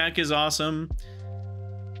vibe check is awesome.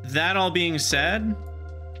 That all being said,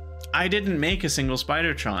 I didn't make a single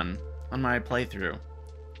Spidertron on my playthrough.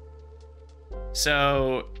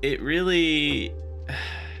 So it really,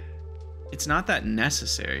 it's not that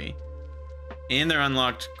necessary. And they're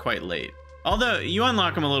unlocked quite late. Although you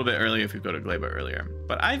unlock them a little bit earlier if you go to Gleba earlier.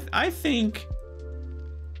 But I think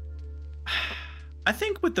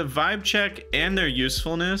with the vibe check and their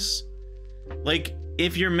usefulness, like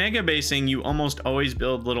if you're mega basing, you almost always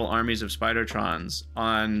build little armies of Spidertrons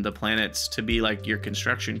on the planets to be like your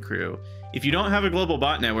construction crew. If you don't have a global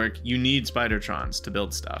bot network, you need Spidertrons to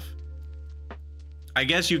build stuff. I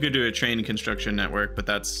guess you could do a train construction network, but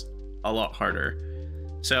that's a lot harder.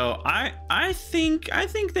 So I think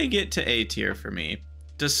they get to A tier for me,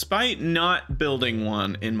 despite not building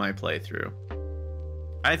one in my playthrough.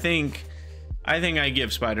 I think I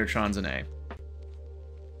give Spidertrons an A.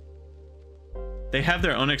 They have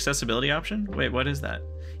their own accessibility option? Wait, what is that?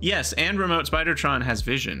 Yes, and remote Spidertron has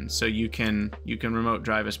vision, so you can remote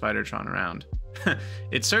drive a Spidertron around.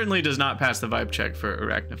 It certainly does not pass the vibe check for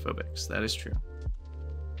arachnophobics. That is true.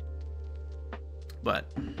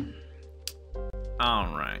 But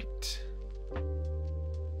all right.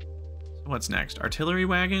 What's next? Artillery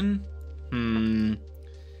wagon? I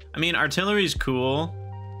mean, artillery's cool.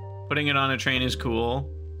 Putting it on a train is cool.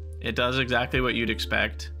 It does exactly what you'd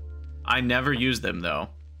expect. I never use them though.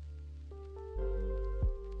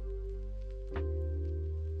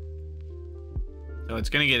 So it's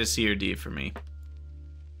gonna get a C or D for me.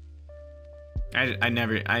 I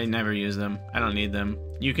never use them. I don't need them.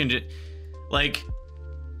 You can just like,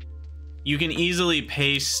 you can easily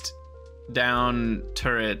paste down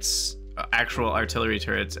turrets, actual artillery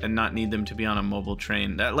turrets, and not need them to be on a mobile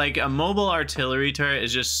train. That, like, a mobile artillery turret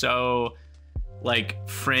is just so like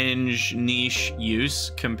fringe niche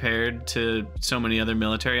use compared to so many other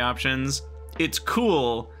military options. It's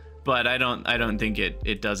cool, but I don't think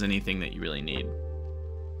it does anything that you really need,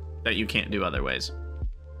 that you can't do other ways.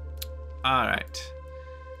 All right,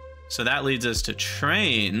 so that leads us to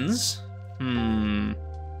trains.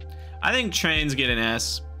 I think trains get an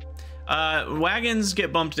S. Wagons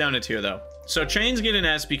get bumped down a tier though. So trains get an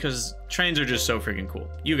S because trains are just so freaking cool.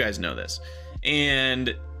 You guys know this.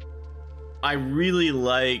 And I really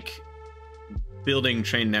like building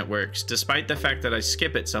train networks, despite the fact that I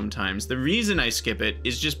skip it sometimes. The reason I skip it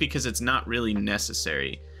is just because it's not really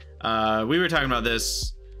necessary. We were talking about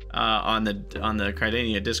this on the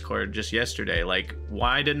Cridania Discord just yesterday. Like,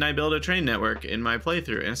 why didn't I build a train network in my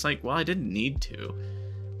playthrough? And it's like, well, I didn't need to.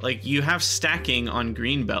 Like, you have stacking on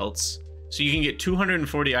green belts, so you can get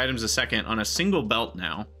 240 items a second on a single belt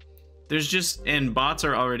now. There's just, and bots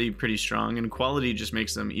are already pretty strong, and quality just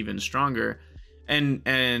makes them even stronger.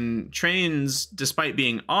 And trains, despite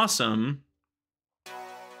being awesome,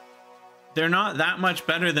 they're not that much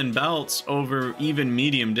better than belts over even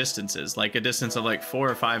medium distances, like a distance of like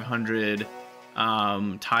 400 or 500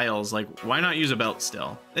 tiles. Like, why not use a belt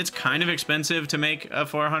still? It's kind of expensive to make a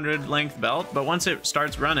 400 length belt, but once it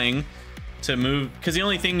starts running to move, because the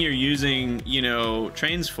only thing you're using, you know,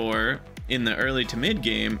 trains for in the early to mid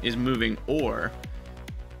game is moving ore.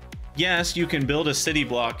 Yes, you can build a city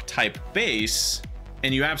block type base,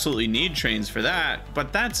 and you absolutely need trains for that,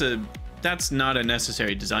 but that's a that's not a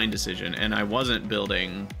necessary design decision, and I wasn't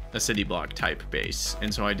building a city block type base,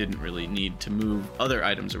 and so I didn't really need to move other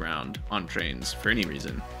items around on trains for any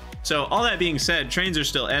reason. So all that being said, trains are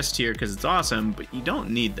still S tier because it's awesome, but you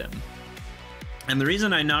don't need them. And the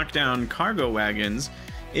reason I knocked down cargo wagons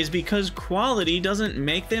is because quality doesn't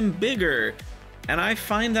make them bigger. And I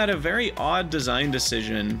find that a very odd design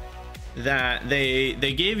decision, that they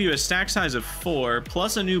gave you a stack size of 4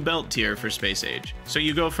 plus a new belt tier for space age. So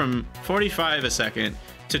you go from 45 a second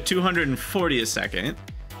to 240 a second.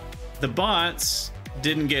 The bots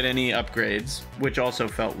didn't get any upgrades, which also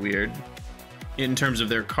felt weird in terms of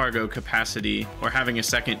their cargo capacity or having a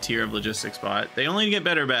second tier of logistics bot. They only get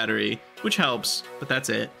better battery, which helps, but that's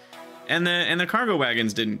it. And the cargo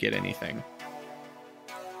wagons didn't get anything.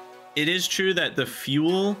 It is true that the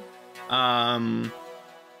fuel can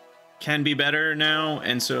be better now,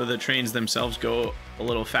 and so the trains themselves go a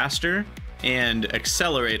little faster and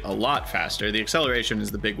accelerate a lot faster. The acceleration is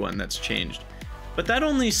the big one that's changed, but that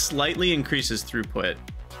only slightly increases throughput,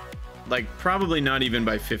 like probably not even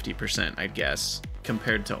by 50%, I'd guess,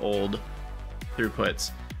 compared to old throughputs.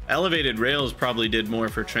 Elevated rails probably did more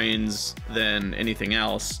for trains than anything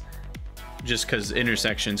else, just because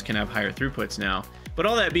intersections can have higher throughputs now. But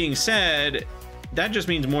all that being said, that just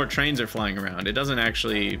means more trains are flying around. It doesn't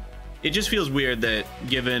actually, it just feels weird that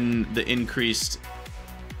given the increased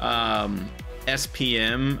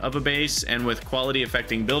SPM of a base, and with quality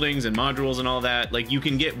affecting buildings and modules and all that, like, you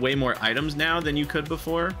can get way more items now than you could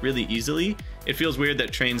before really easily. It feels weird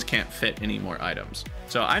that trains can't fit any more items.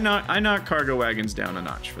 So I knock cargo wagons down a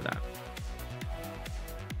notch for that.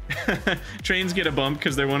 Trains get a bump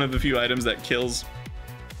because they're one of the few items that kills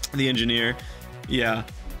the engineer. Yeah.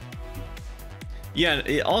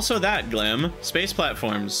 Yeah, also that, Glem, space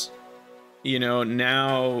platforms. You know,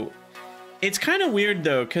 now it's kind of weird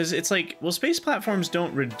though, because it's like, well, space platforms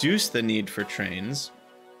don't reduce the need for trains.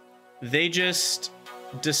 They just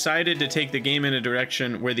decided to take the game in a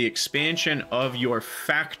direction where the expansion of your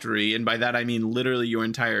factory, and by that I mean literally your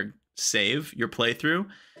entire save, your playthrough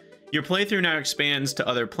now expands to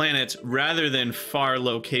other planets rather than far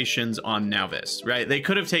locations on Nauvis, right? They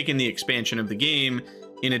could have taken the expansion of the game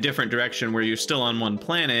in a different direction where you're still on one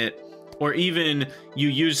planet, or even you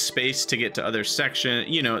use space to get to other sections.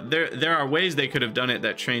 You know, there are ways they could have done it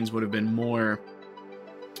that trains would have been more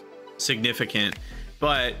significant.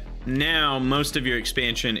 But now most of your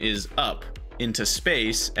expansion is up into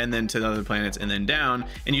space and then to the other planets and then down,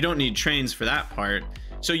 and you don't need trains for that part.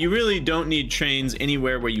 So you really don't need trains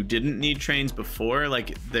anywhere where you didn't need trains before.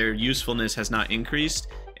 Like, their usefulness has not increased.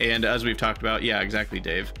 And as we've talked about, yeah, exactly,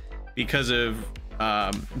 Dave, because of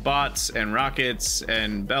bots and rockets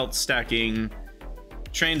and belt stacking,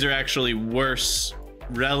 trains are actually worse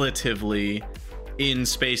relatively in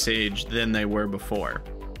space age than they were before.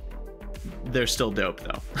 They're still dope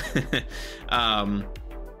though.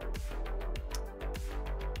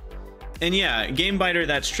 And yeah, Game Biter,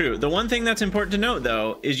 that's true. The one thing that's important to note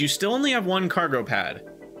though is you still only have one cargo pad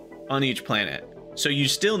on each planet. So you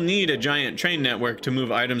still need a giant train network to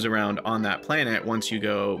move items around on that planet once you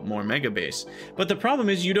go more mega base. But the problem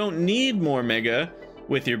is you don't need more mega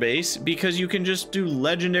with your base, because you can just do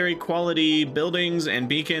legendary quality buildings and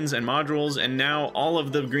beacons and modules, and now all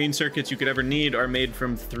of the green circuits you could ever need are made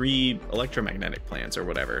from 3 electromagnetic plants or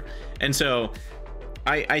whatever. And so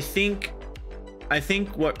I think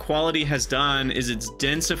what quality has done is it's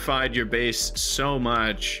densified your base so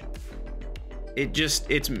much.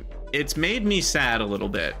 It's made me sad a little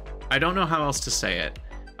bit. I don't know how else to say it.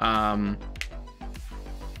 I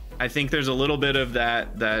think there's a little bit of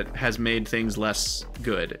that has made things less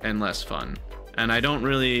good and less fun. And I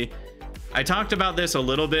talked about this a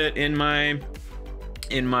little bit in my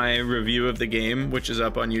review of the game, which is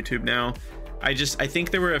up on YouTube now. I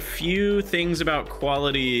think there were a few things about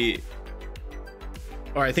quality,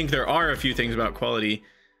 or I think there are a few things about quality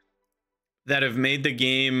that have made the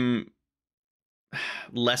game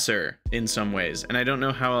lesser in some ways, and I don't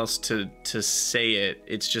know how else to say it.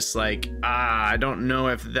 It's just like, I don't know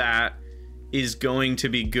if that is going to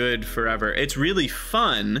be good forever. It's really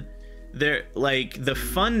fun. Like, the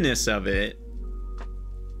funness of it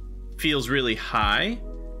feels really high,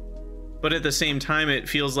 but at the same time it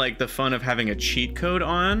feels like the fun of having a cheat code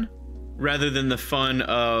on, rather than the fun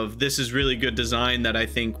of, this is really good design that I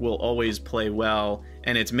think will always play well,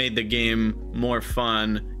 and it's made the game more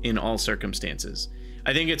fun in all circumstances.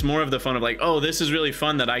 I think it's more of the fun of like, oh, this is really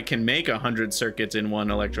fun that I can make 100 circuits in one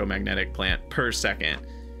electromagnetic plant per second.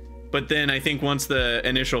 But then I think once the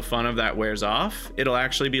initial fun of that wears off, it'll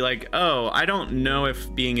actually be like, oh, I don't know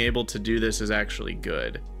if being able to do this is actually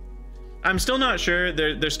good. I'm still not sure.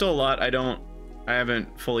 There's still a lot I don't I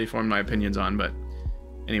haven't fully formed my opinions on, but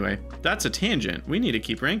anyway, that's a tangent. We need to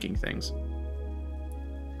keep ranking things.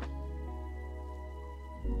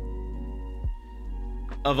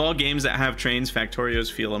 Of all games that have trains, Factorio's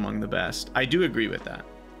feel among the best. I do agree with that.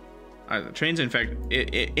 Trains, in fact,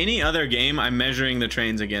 any other game, I'm measuring the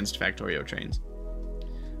trains against Factorio trains.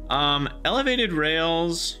 Elevated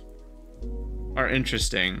rails are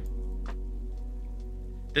interesting.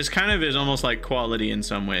 This kind of is almost like quality in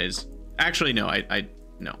some ways. Actually, no,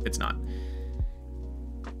 no, it's not.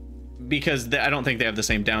 Because I don't think they have the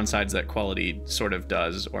same downsides that quality sort of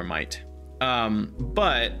does or might.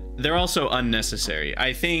 But they're also unnecessary.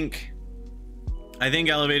 I think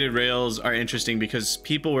elevated rails are interesting because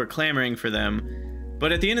people were clamoring for them.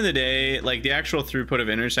 But at the end of the day, like, the actual throughput of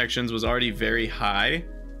intersections was already very high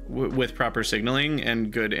with proper signaling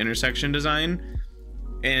and good intersection design.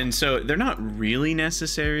 And so they're not really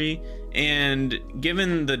necessary. And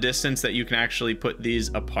given the distance that you can actually put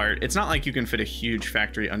these apart, it's not like you can fit a huge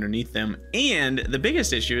factory underneath them. And the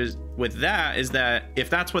biggest issue is with that is that if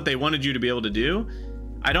that's what they wanted you to be able to do,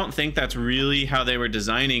 I don't think that's really how they were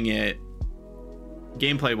designing it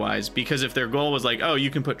gameplay wise, because if their goal was like, oh, you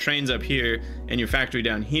can put trains up here and your factory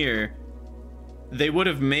down here, they would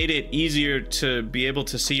have made it easier to be able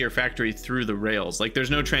to see your factory through the rails. Like,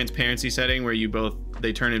 there's no transparency setting where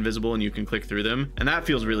they turn invisible and you can click through them, and that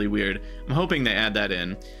feels really weird. I'm hoping they add that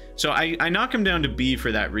in. So I knock them down to B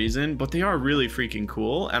for that reason, but they are really freaking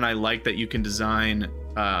cool, and I like that you can design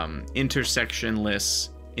intersectionless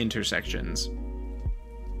intersections.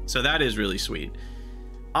 So that is really sweet.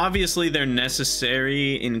 Obviously, they're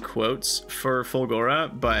necessary in quotes for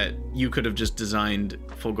Fulgora, but you could have just designed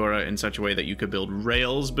Fulgora in such a way that you could build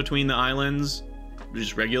rails between the islands,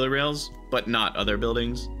 just regular rails, but not other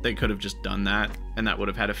buildings. They could have just done that, and that would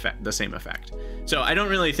have had the same effect. So I don't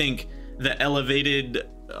really think the elevated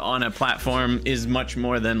on a platform is much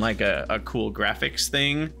more than like a cool graphics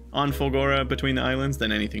thing on Fulgora between the islands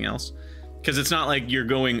than anything else, because it's not like you're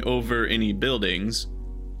going over any buildings.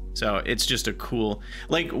 So it's just a cool,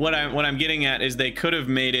 like, what I'm getting at is they could have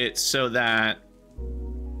made it so that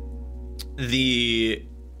the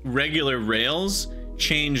regular rails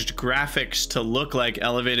changed graphics to look like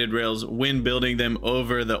elevated rails when building them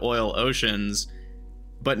over the oil oceans,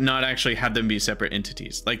 but not actually had them be separate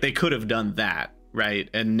entities. Like, they could have done that, right,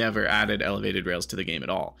 and never added elevated rails to the game at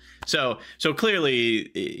all. So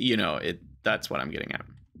clearly, you know, that's what I'm getting at.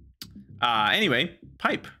 Anyway,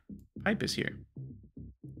 pipe is here.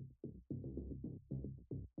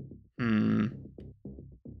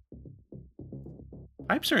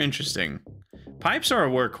 Pipes are interesting. Pipes are a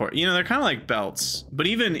workhorse. You know, they're kind of like belts, but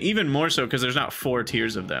even more so because there's not 4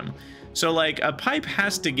 tiers of them. So like a pipe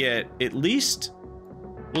has to get at least,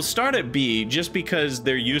 we'll start at B just because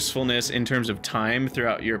their usefulness in terms of time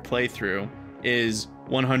throughout your playthrough is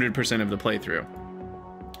 100% of the playthrough.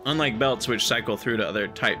 Unlike belts, which cycle through to other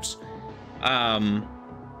types.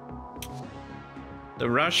 The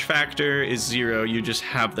rush factor is 0, you just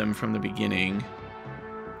have them from the beginning.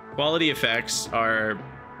 Quality effects are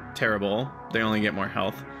terrible, they only get more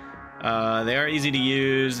health. They are easy to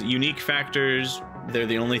use. Unique factors, they're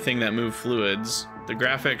the only thing that move fluids. The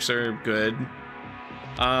graphics are good.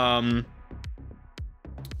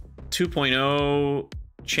 2.0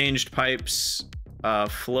 changed pipes,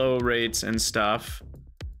 flow rates and stuff.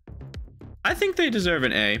 I think they deserve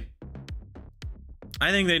an A. I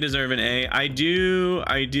think they deserve an A. I do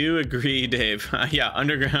agree, Dave. Yeah,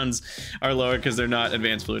 undergrounds are lower because they're not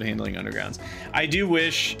advanced fluid handling undergrounds. I do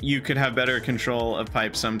wish you could have better control of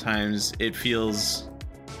pipes sometimes. It feels...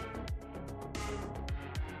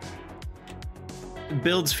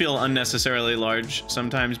 builds feel unnecessarily large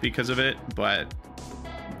sometimes because of it, but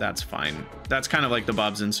that's fine. That's kind of like the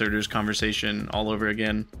Bob's Inserters conversation all over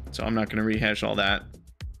again, so I'm not going to rehash all that.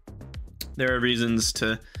 There are reasons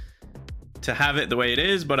to have it the way it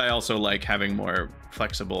is, but I also like having more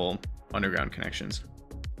flexible underground connections.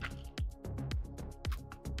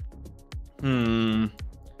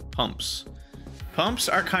 Pumps. Pumps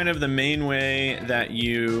are kind of the main way that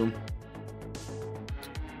you...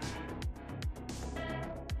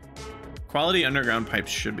 Quality underground pipes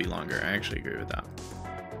should be longer. I actually agree with that.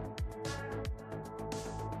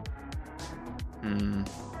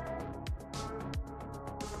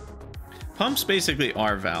 Pumps basically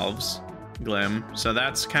are valves, Glim. So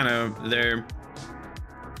that's kind of, they're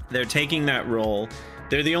taking that role.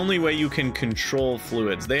 They're the only way you can control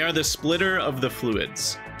fluids. They are the splitter of the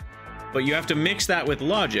fluids. But you have to mix that with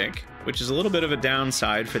logic, which is a little bit of a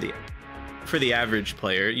downside for the average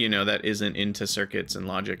player, you know, that isn't into circuits and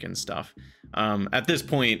logic and stuff. At this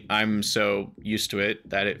point, I'm so used to it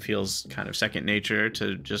that it feels kind of second nature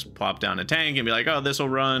to just plop down a tank and be like, oh, this will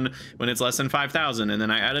run when it's less than 5,000, and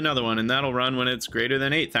then I add another one, and that'll run when it's greater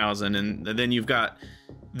than 8,000, and then you've got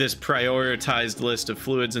this prioritized list of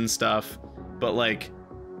fluids and stuff. But like,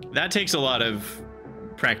 that takes a lot of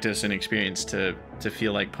practice and experience to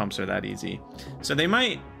feel like pumps are that easy. So they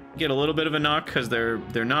might get a little bit of a knock because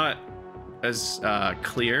they're not as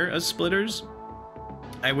clear as splitters.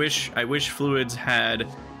 I wish fluids had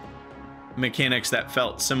mechanics that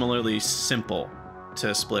felt similarly simple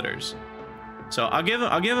to splitters. So I'll give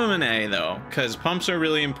them an A though, because pumps are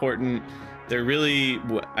really important. They're really,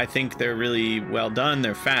 I think they're really well done.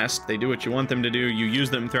 They're fast. They do what you want them to do. You use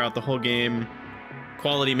them throughout the whole game.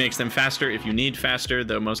 Quality makes them faster if you need faster,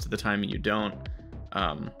 though most of the time you don't.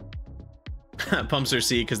 Pumps are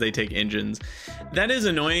C because they take engines. That is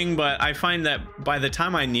annoying, but I find that by the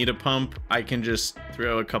time I need a pump, I can just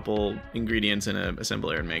throw a couple ingredients in an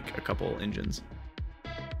assembler and make a couple engines.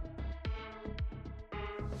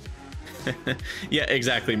 Yeah,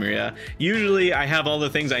 exactly, Maria. Usually I have all the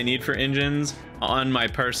things I need for engines on my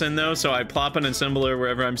person though, so I plop an assembler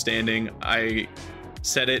wherever I'm standing. I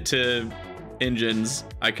set it to engines.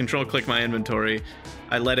 I control click my inventory.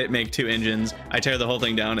 I let it make 2 engines. I tear the whole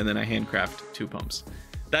thing down and then I handcraft 2 pumps.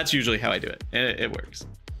 That's usually how I do it. It works.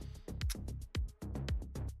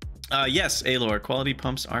 Yes, Alor, quality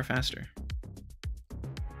pumps are faster.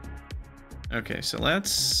 Okay, so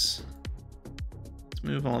let's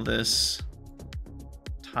move all this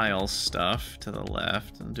tile stuff to the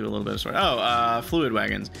left and do a little bit of sort. Oh, fluid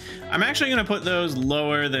wagons. I'm actually gonna put those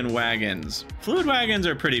lower than wagons. Fluid wagons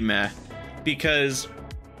are pretty meh because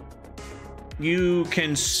you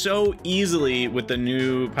can so easily, with the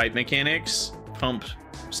new pipe mechanics, pump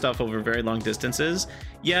stuff over very long distances.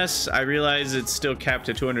 Yes, I realize it's still capped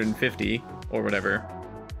to 250 or whatever,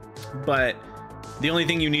 but the only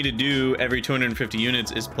thing you need to do every 250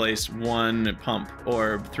 units is place 1 pump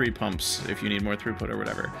or 3 pumps if you need more throughput or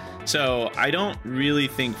whatever. So I don't really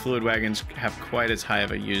think fluid wagons have quite as high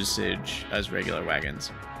of a usage as regular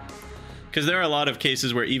wagons. Because there are a lot of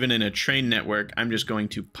cases where even in a train network, I'm just going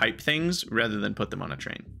to pipe things rather than put them on a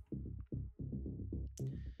train.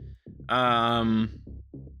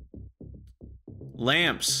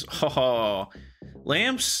 Lamps. Oh,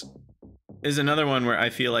 lamps is another one where I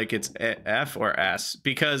feel like it's F or S,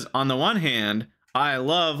 because on the one hand, I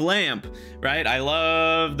love lamp, right? I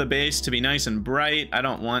love the base to be nice and bright. I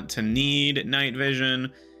don't want to need night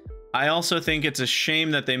vision. I also think it's a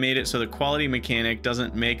shame that they made it so the quality mechanic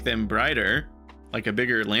doesn't make them brighter, like a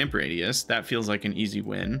bigger lamp radius. That feels like an easy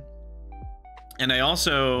win. And I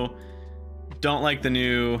also don't like the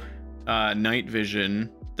new night vision,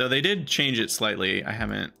 though they did change it slightly. I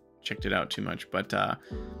haven't checked it out too much, but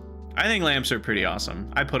I think lamps are pretty awesome.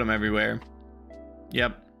 I put them everywhere.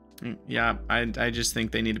 Yep. Yeah, I just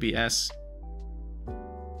think they need to be S.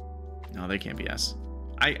 No, they can't be S.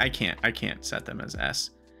 I can't set them as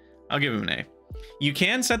S. I'll give them an A. You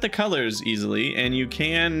can set the colors easily, and you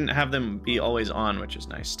can have them be always on, which is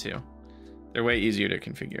nice too. They're way easier to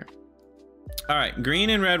configure. All right,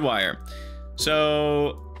 green and red wire.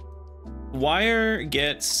 So wire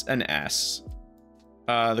gets an S.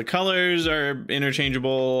 The colors are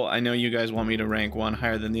interchangeable. I know you guys want me to rank one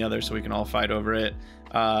higher than the other so we can all fight over it.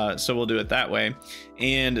 So we'll do it that way.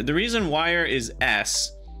 And the reason wire is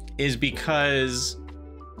S is because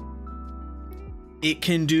it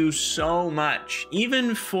can do so much,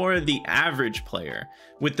 even for the average player.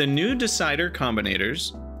 With the new decider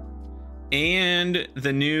combinators and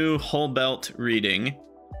the new whole belt reading,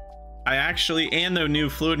 and the new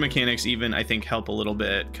fluid mechanics even, I think, help a little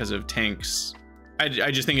bit because of tanks. I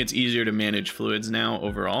just think it's easier to manage fluids now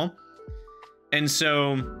overall. And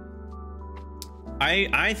so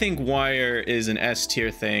I think wire is an S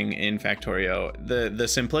tier thing in Factorio. The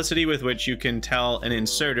simplicity with which you can tell an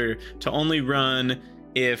inserter to only run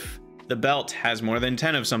if the belt has more than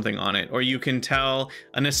 10 of something on it, or you can tell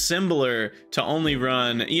an assembler to only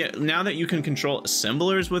run. Yeah, now that you can control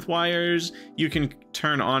assemblers with wires, you can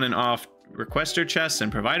turn on and off requester chests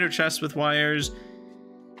and provider chests with wires.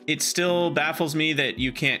 It still baffles me that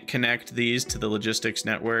you can't connect these to the logistics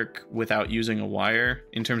network without using a wire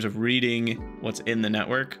in terms of reading what's in the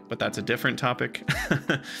network, but that's a different topic.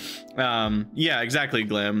 Yeah, exactly,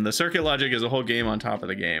 Glim. The circuit logic is a whole game on top of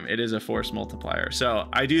the game. It is a force multiplier. So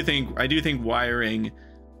I do think wiring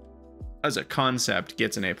as a concept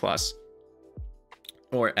gets an A+,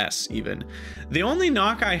 or S even. The only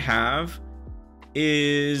knock I have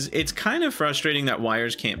is it's kind of frustrating that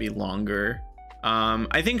wires can't be longer.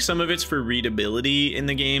 I think some of it's for readability in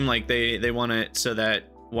the game. Like they want it so that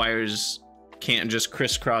wires can't just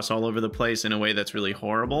crisscross all over the place in a way that's really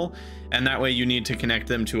horrible. And that way you need to connect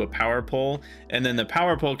them to a power pole, and then the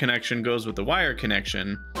power pole connection goes with the wire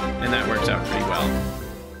connection, and that works out pretty well.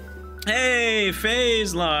 Hey,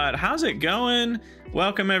 Phase Lot, how's it going?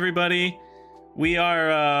 Welcome everybody. We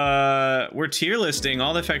are we're tier listing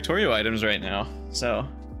all the Factorio items right now, so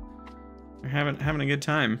we're having a good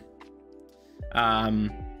time.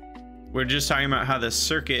 We're just talking about how the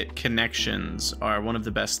circuit connections are one of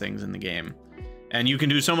the best things in the game. And you can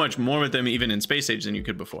do so much more with them even in Space Age than you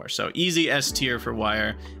could before. So easy S tier for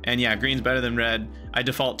wire. And yeah, green's better than red. I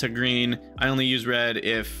default to green. I only use red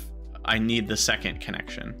if I need the second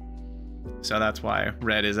connection. So that's why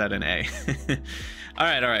red is at an A. all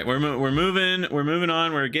right. We're moving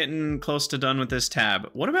on. We're getting close to done with this tab.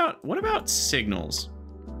 What about signals?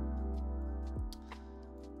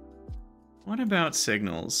 What about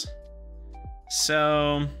signals?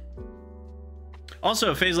 So,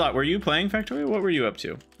 also, Phaselot, were you playing Factorio? What were you up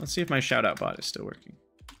to? Let's see if my shout-out bot is still working.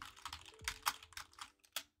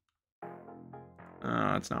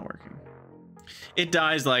 Oh, it's not working. It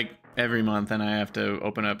dies like every month, and I have to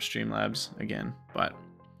open up Streamlabs again. But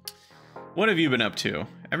what have you been up to?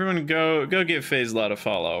 Everyone, go give Phaselot a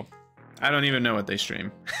follow. I don't even know what they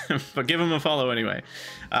stream, but give them a follow anyway.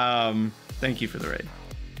 Thank you for the raid.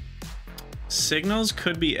 Signals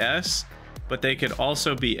could be S, but they could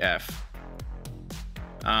also be F.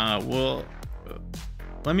 Well,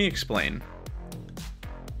 let me explain.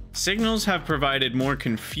 Signals have provided more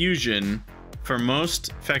confusion for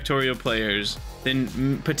most Factorio players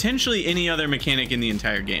than potentially any other mechanic in the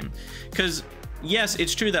entire game. Because yes,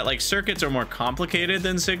 it's true that like circuits are more complicated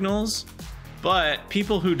than signals, but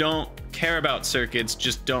people who don't care about circuits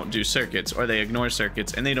just don't do circuits, or they ignore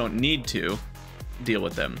circuits and they don't need to deal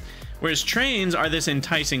with them. Whereas trains are this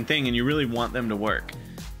enticing thing and you really want them to work.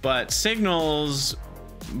 But signals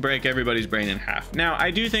break everybody's brain in half. Now, I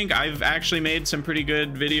do think I've actually made some pretty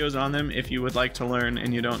good videos on them. If you would like to learn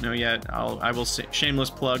and you don't know yet, I will shameless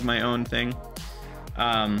plug my own thing.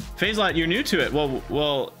 Phaselot, you're new to it.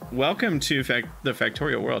 Well, welcome to the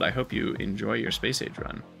Factorio world. I hope you enjoy your Space Age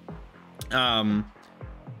run.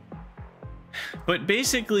 But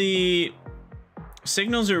basically,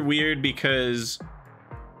 signals are weird because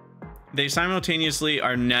they simultaneously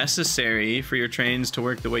are necessary for your trains to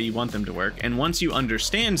work the way you want them to work. And once you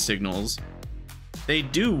understand signals, they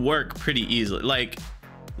do work pretty easily. Like,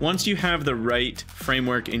 once you have the right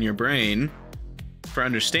framework in your brain for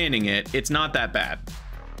understanding it, it's not that bad.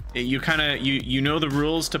 You know the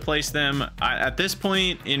rules to place them. At this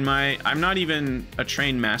point in I'm not even a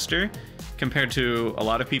train master compared to a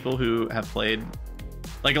lot of people who have played.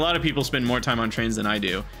 Like, a lot of people spend more time on trains than I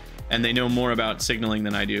do, and they know more about signaling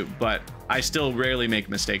than I do, but I still rarely make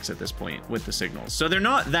mistakes at this point with the signals. So they're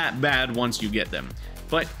not that bad once you get them,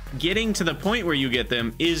 but getting to the point where you get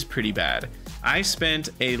them is pretty bad. I spent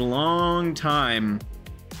a long time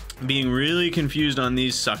being really confused on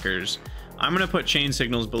these suckers. I'm gonna put chain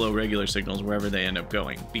signals below regular signals wherever they end up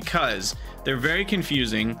going, because they're very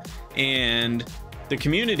confusing and the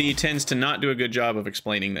community tends to not do a good job of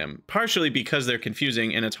explaining them, partially because they're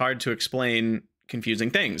confusing and it's hard to explain confusing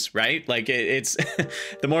things, right? Like it's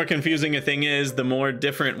the more confusing a thing is, the more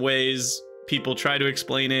different ways people try to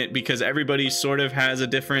explain it, because everybody sort of has a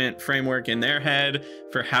different framework in their head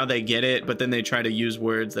for how they get it, but then they try to use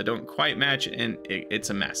words that don't quite match, and it's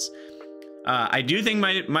a mess. I do think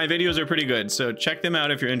my videos are pretty good, so check them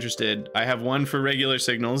out if you're interested. I have one for regular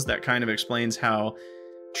signals that kind of explains how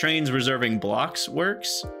trains reserving blocks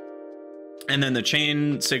works, and then the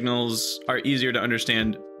chain signals are easier to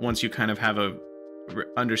understand once you kind of have a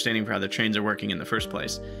understanding for how the trains are working in the first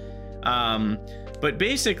place. But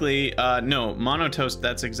basically, no, monotoast,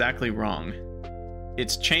 that's exactly wrong.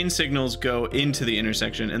 It's chain signals go into the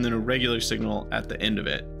intersection and then a regular signal at the end of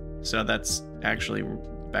it. So that's actually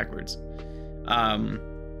backwards. But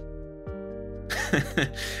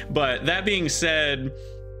that being said,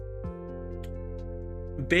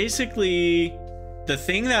 basically the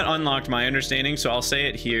thing that unlocked my understanding, so I'll say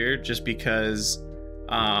it here just because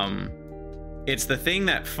it's the thing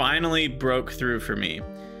that finally broke through for me.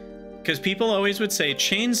 Because people always would say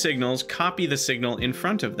chain signals copy the signal in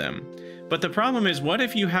front of them. But the problem is, what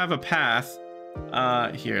if you have a path?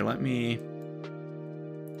 Here, let me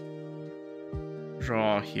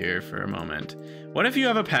draw here for a moment. What if you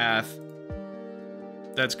have a path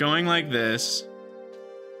that's going like this,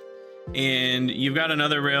 and you've got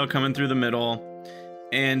another rail coming through the middle,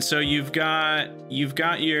 and so you've got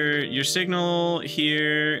your signal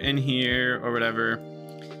here and here or whatever,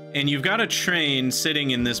 and you've got a train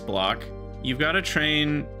sitting in this block. You've got a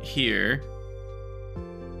train here,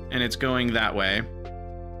 and it's going that way.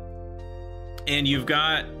 and you've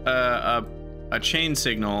got a chain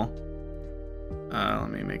signal. Let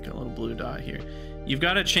me make a little blue dot here. You've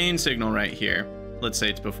got a chain signal right here. Let's say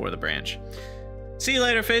it's before the branch. See you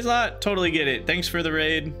later, Phaselot. Totally get it. Thanks for the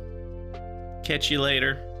raid. Catch you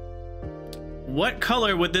later. What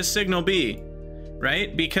color would this signal be?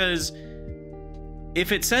 Right? Because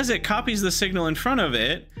if it says it copies the signal in front of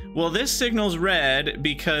it, well, this signal's red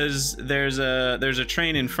because there's a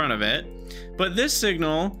train in front of it. But this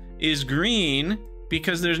signal is green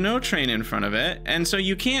because there's no train in front of it. And so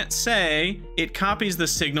you can't say it copies the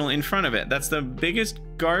signal in front of it. That's the biggest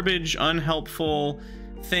garbage, unhelpful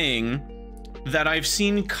thing that I've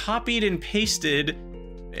seen copied and pasted.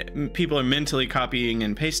 People are mentally copying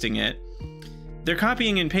and pasting it. They're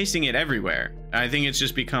copying and pasting it everywhere. I think it's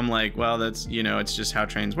just become like, well, that's, you know, it's just how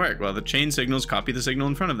trains work. Well, the chain signals copy the signal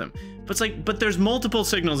in front of them. But it's like, but there's multiple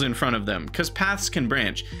signals in front of them because paths can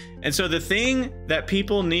branch. And so the thing that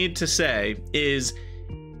people need to say is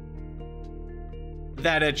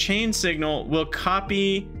that a chain signal will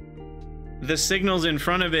copy the signals in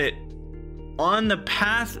front of it on the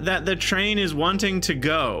path that the train is wanting to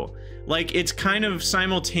go. Like, it's kind of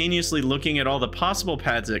simultaneously looking at all the possible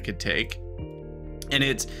paths it could take. And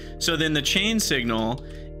it's, so then the chain signal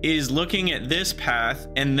is looking at this path,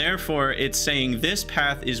 and therefore it's saying this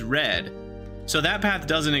path is red. So that path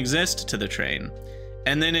doesn't exist to the train.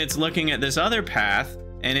 And then it's looking at this other path,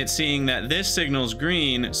 and it's seeing that this signal's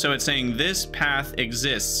green, so it's saying this path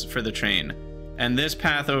exists for the train. And this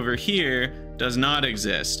path over here does not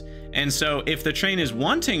exist. And so if the train is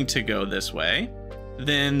wanting to go this way,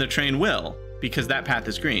 then the train will, because that path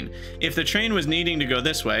is green. If the train was needing to go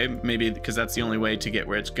this way, maybe because that's the only way to get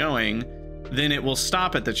where it's going, then it will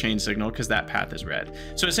stop at the chain signal because that path is red.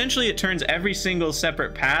 So essentially it turns every single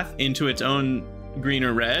separate path into its own green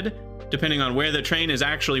or red, depending on where the train is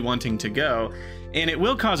actually wanting to go. And it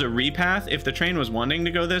will cause a repath. If the train was wanting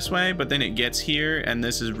to go this way, but then it gets here and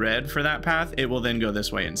this is red for that path, it will then go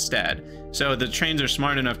this way instead. So the trains are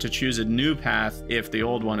smart enough to choose a new path if the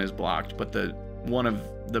old one is blocked, but the one of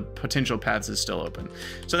the potential paths is still open.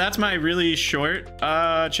 So that's my really short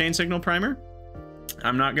chain signal primer.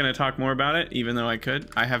 I'm not going to talk more about it, even though I could.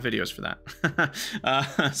 I have videos for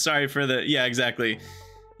that. Sorry for the, yeah, exactly.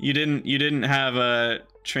 You didn't have a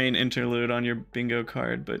train interlude on your bingo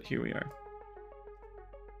card, but here we are.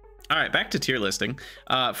 All right, back to tier listing.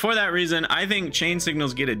 For that reason, I think chain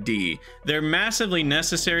signals get a D. They're massively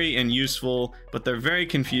necessary and useful, but they're very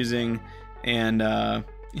confusing, and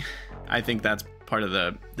I think that's part of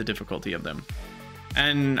the difficulty of them.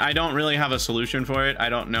 And I don't really have a solution for it. I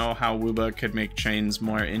don't know how Wooba could make chains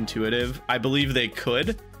more intuitive. I believe they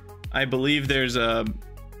could. I believe there's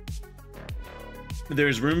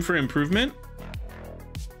room for improvement.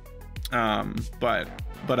 But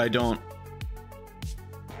I don't.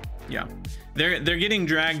 Yeah, they're getting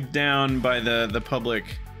dragged down by the public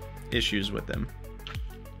issues with them.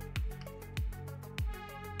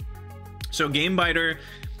 So Game Biter,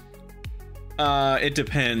 it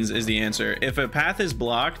depends is the answer. If a path is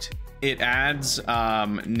blocked, it adds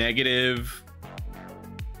negative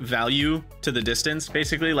value to the distance.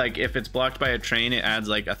 Basically, like if it's blocked by a train, it adds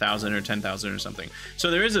like 1,000 or 10,000 or something. So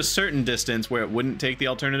there is a certain distance where it wouldn't take the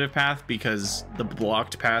alternative path because the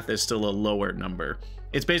blocked path is still a lower number.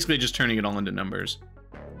 It's basically just turning it all into numbers.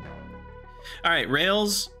 All right,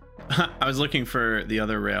 rails. I was looking for the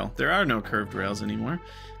other rail. There are no curved rails anymore.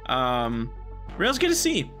 Rails get a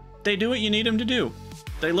C. They do what you need them to do.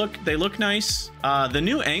 They look nice. The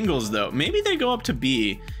new angles though, maybe they go up to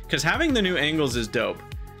B, because having the new angles is dope.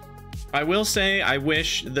 I will say I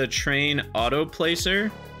wish the train auto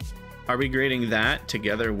placer, are we grading that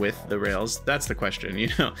together with the rails? That's the question, you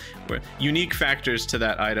know. Unique factors to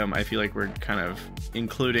that item, I feel like we're kind of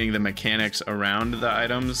including the mechanics around the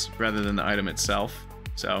items rather than the item itself.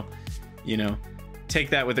 So, you know, take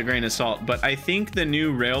that with a grain of salt. But I think the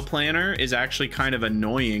new rail planner is actually kind of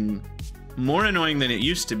annoying, more annoying than it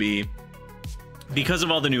used to be because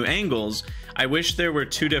of all the new angles. I wish there were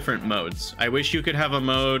two different modes. I wish you could have a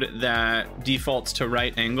mode that defaults to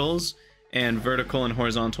right angles and vertical and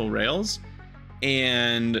horizontal rails.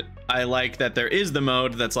 And I like that there is the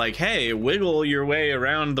mode that's like, hey, wiggle your way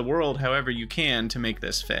around the world however you can to make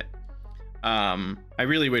this fit. I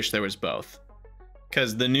really wish there was both,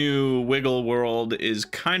 because the new wiggle world is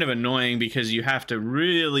kind of annoying because you have to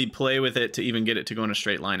really play with it to even get it to go in a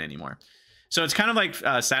straight line anymore. So it's kind of like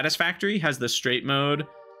Satisfactory has the straight mode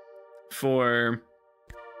for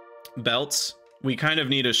belts. We kind of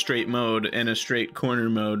need a straight mode and a straight corner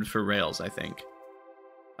mode for rails, I think.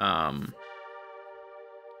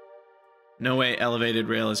 No way elevated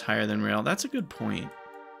rail is higher than rail. That's a good point.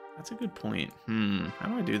 That's a good point. How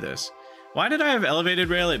do I do this? Why did I have elevated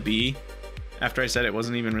rail at B after I said it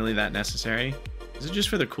wasn't even really that necessary? Is it just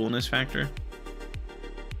for the coolness factor?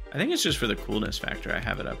 I think it's just for the coolness factor I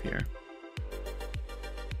have it up here.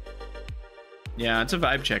 Yeah, it's a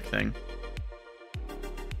vibe check thing.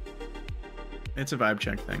 It's a vibe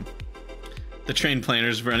check thing. The train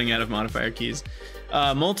planner's running out of modifier keys.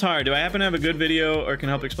 Moltar, do I happen to have a good video or can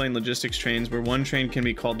help explain logistics trains where one train can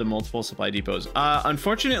be called to multiple supply depots?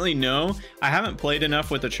 Unfortunately, no. I haven't played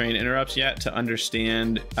enough with the train interrupts yet to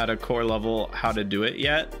understand at a core level how to do it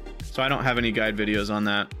yet. So I don't have any guide videos on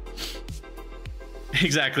that.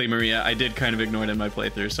 Exactly, Maria. I did kind of ignore it in my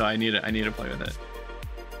playthrough, so I need to play with it.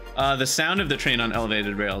 The sound of the train on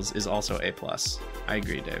elevated rails is also A+. I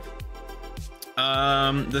agree, Dave.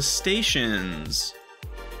 The stations.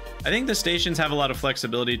 I think the stations have a lot of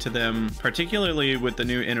flexibility to them, particularly with the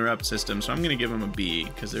new interrupt system, so I'm going to give them a B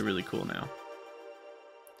because they're really cool now.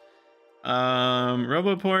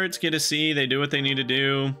 Roboports get a C. They do what they need to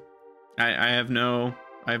do. I have no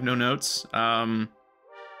notes.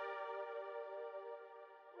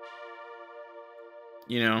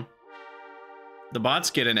 You know, the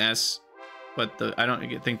bots get an S, but I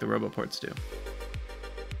don't think the roboports do.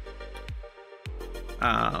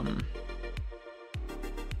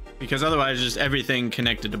 Because otherwise just everything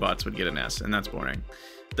connected to bots would get an S, and that's boring.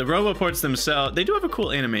 The roboports themselves, they do have a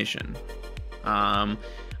cool animation. I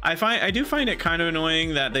do find it kind of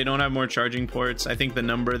annoying that they don't have more charging ports. I think the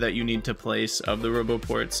number that you need to place of the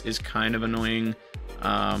roboports is kind of annoying.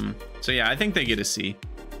 So yeah, I think they get a C.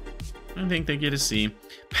 I think they get a C.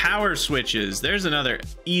 Power switches, there's another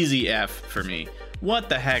easy F for me. What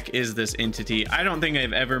the heck is this entity? I don't think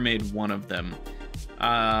I've ever made one of them.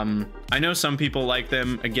 I know some people like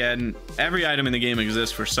them. Again, every item in the game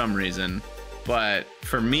exists for some reason, but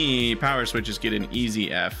for me, power switches get an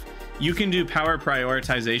easy F. You can do power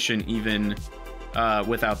prioritization even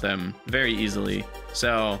without them very easily.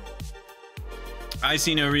 So I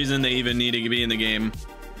see no reason they even need to be in the game.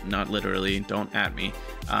 Not literally, don't at me.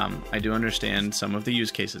 I do understand some of the use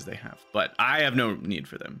cases they have, but I have no need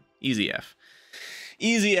for them. Easy F.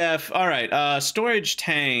 Easy F. All right. Storage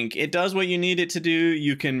tank. It does what you need it to do.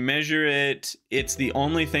 You can measure it. It's the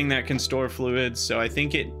only thing that can store fluids, so I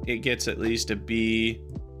think it gets at least a B.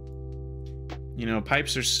 You know,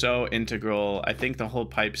 pipes are so integral. I think the whole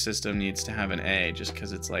pipe system needs to have an A just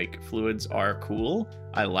because it's like fluids are cool.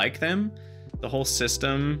 I like them. The whole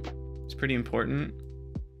system is pretty important.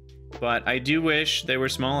 But I do wish they were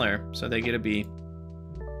smaller, so they get a B.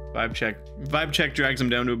 Vibe check drags them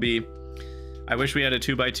down to a B. I wish we had a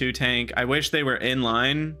 2x2 tank. I wish they were in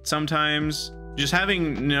line sometimes. Just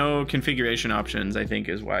having no configuration options, I think,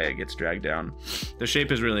 is why it gets dragged down. The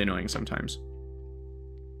shape is really annoying sometimes.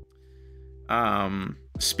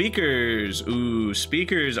 Speakers. Ooh,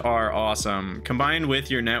 speakers are awesome. Combined with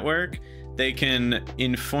your network, they can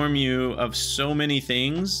inform you of so many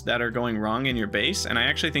things that are going wrong in your base. And I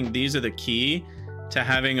actually think these are the key to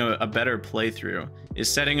having a better playthrough, is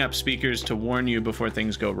setting up speakers to warn you before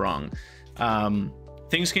things go wrong.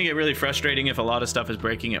 Things can get really frustrating if a lot of stuff is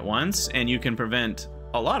breaking at once, and you can prevent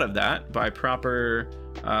a lot of that by proper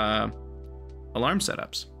alarm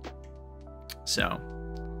setups. So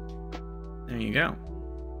there you go.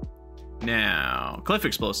 Now, cliff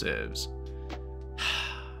explosives.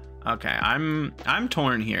 Okay, I'm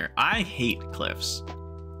torn here. I hate cliffs.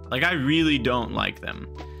 Like, I really don't like them.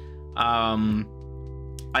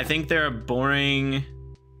 I think they're a boring...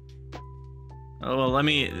 Oh, well,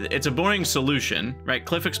 it's a boring solution, right?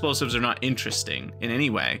 Cliff explosives are not interesting in any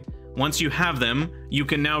way. Once you have them, you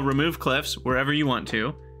can now remove cliffs wherever you want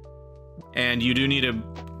to. And you do need to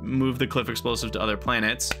move the cliff explosive to other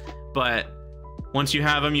planets. But once you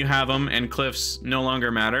have them, and cliffs no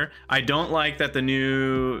longer matter. I don't like that the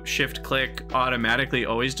new shift click automatically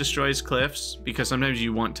always destroys cliffs, because sometimes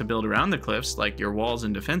you want to build around the cliffs, like your walls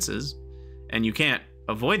and defenses, and you can't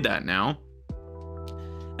avoid that now.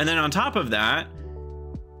 And then on top of that,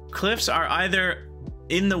 cliffs are either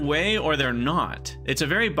in the way or they're not. It's a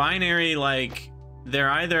very binary, like, they're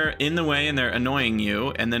either in the way and they're annoying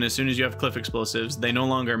you, and then as soon as you have cliff explosives, they no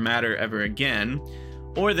longer matter ever again,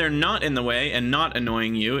 or they're not in the way and not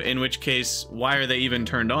annoying you, in which case, why are they even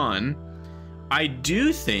turned on? I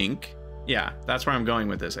do think, yeah, that's where I'm going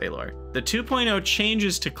with this, Aloy. The 2.0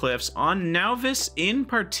 changes to cliffs on Nauvis in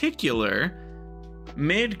particular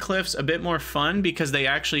made cliffs a bit more fun because they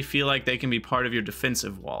actually feel like they can be part of your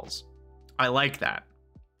defensive walls. I like that.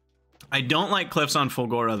 I don't like cliffs on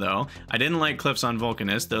Fulgora, though. I didn't like cliffs on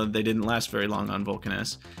Vulcanus, though they didn't last very long on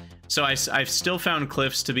Vulcanus. So I've still found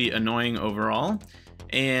cliffs to be annoying overall.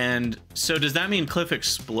 And so does that mean cliff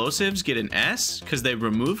explosives get an S because they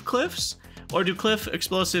remove cliffs? Or do cliff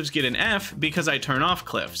explosives get an F because I turn off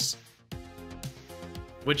cliffs?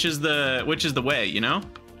 Which is the way, you know?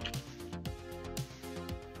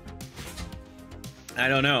 I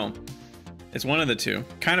don't know. It's one of the two.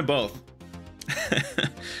 Kind of both.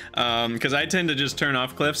 Because I tend to just turn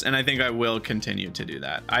off cliffs, and I think I will continue to do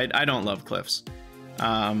that. I don't love cliffs.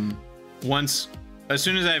 As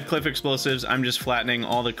soon as I have cliff explosives, I'm just flattening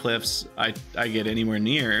all the cliffs I get anywhere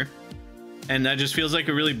near, and that just feels like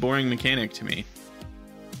a really boring mechanic to me.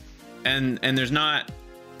 And there's not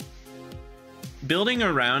building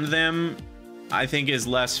around them. I think is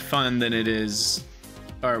less fun than it is,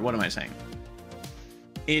 or what am I saying?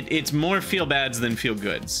 It's more feel bads than feel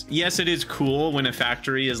goods. Yes, it is cool when a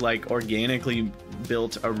factory is like organically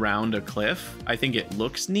built around a cliff. I think it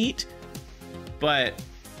looks neat, but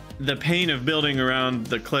the pain of building around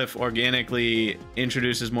the cliff organically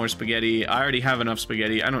introduces more spaghetti. I already have enough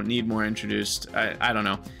spaghetti. I don't need more introduced. I don't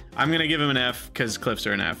know. I'm gonna give him an F because cliffs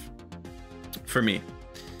are an F for me.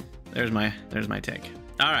 There's my take.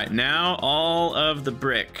 All right, now all of the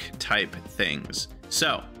brick type things.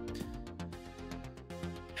 So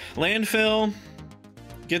landfill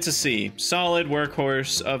gets a C. Solid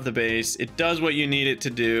workhorse of the base. It does what you need it to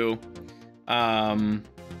do.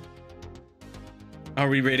 Are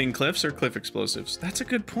we rating cliffs or cliff explosives? That's a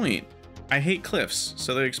good point. I hate cliffs,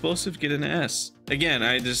 so the explosives get an S. Again,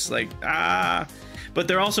 I just like, but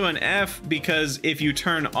they're also an F because if you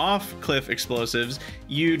turn off cliff explosives,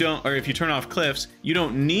 you don't, or if you turn off cliffs, you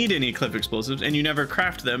don't need any cliff explosives and you never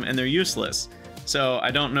craft them and they're useless. So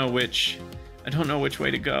I don't know which way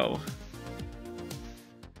to go.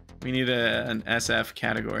 We need an SF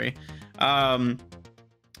category.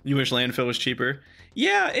 You wish landfill was cheaper?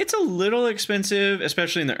 Yeah, it's a little expensive,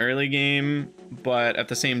 especially in the early game, but at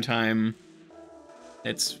the same time,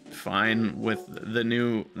 it's fine with the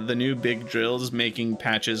new big drills making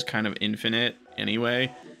patches kind of infinite anyway.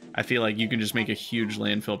 I feel like you can just make a huge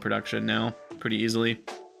landfill production now pretty easily.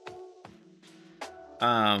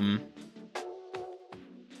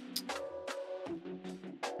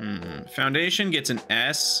 Foundation gets an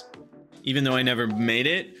S, even though I never made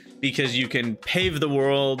it, because you can pave the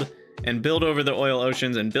world and build over the oil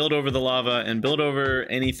oceans and build over the lava and build over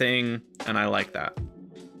anything, and I like that,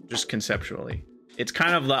 just conceptually. It's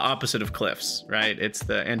kind of the opposite of cliffs, right? It's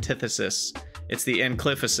the antithesis. It's the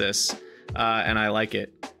ancliffosis, and I like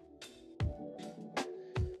it.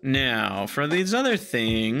 Now, for these other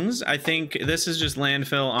things, I think this is just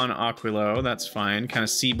landfill on Aquilo. That's fine, kind of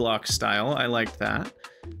C-block style. I like that.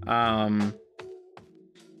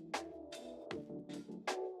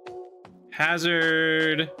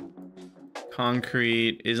 Hazard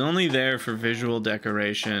concrete is only there for visual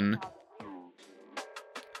decoration.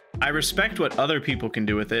 I respect what other people can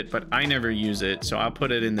do with it, but I never use it, so I'll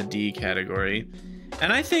put it in the D category.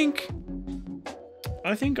 And I think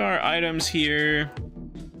our items here,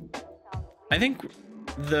 I think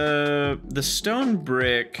the stone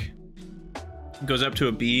brick goes up to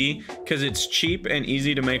a B because it's cheap and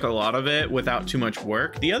easy to make a lot of it without too much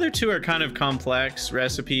work. The other two are kind of complex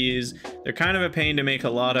recipes. They're kind of a pain to make a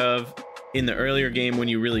lot of in the earlier game when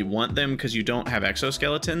you really want them because you don't have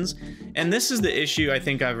exoskeletons. And this is the issue I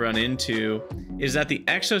think I've run into, is that the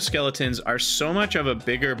exoskeletons are so much of a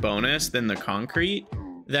bigger bonus than the concrete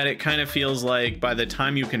that it kind of feels like by the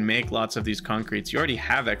time you can make lots of these concretes, you already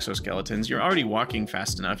have exoskeletons, you're already walking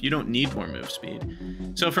fast enough, you don't need more move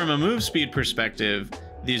speed. So from a move speed perspective,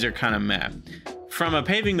 these are kind of meh. From a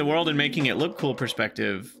paving the world and making it look cool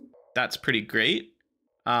perspective, that's pretty great.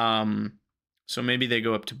 So maybe they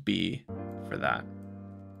go up to B for that.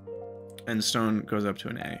 And stone goes up to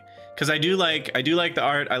an A. Because I do like the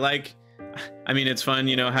art. I mean, it's fun,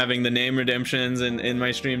 you know, having the name redemptions in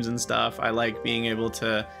my streams and stuff. I like being able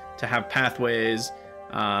to have pathways.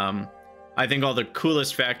 I think all the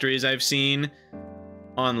coolest factories I've seen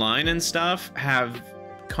online and stuff have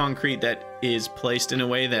concrete that is placed in a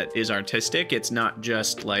way that is artistic. It's not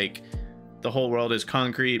just like the whole world is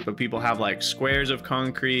concrete, but people have like squares of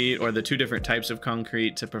concrete or the two different types of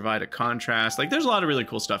concrete to provide a contrast. Like there's a lot of really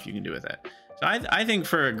cool stuff you can do with it. So I think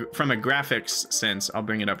from a graphics sense, I'll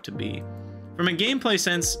bring it up to B. From a gameplay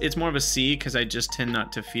sense, it's more of a C because I just tend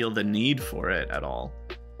not to feel the need for it at all.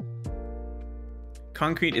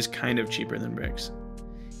 Concrete is kind of cheaper than bricks.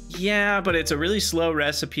 Yeah, but it's a really slow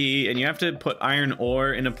recipe and you have to put iron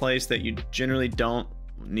ore in a place that you generally don't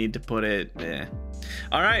need to put it.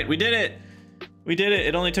 All right, we did it. We did it.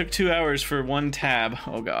 It only took 2 hours for one tab.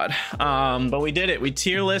 Oh God. But we did it. We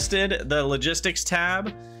tier listed the logistics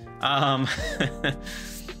tab.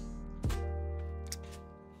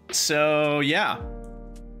 So yeah,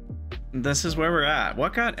 this is where we're at.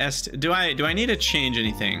 What got S? Do I need to change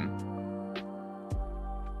anything?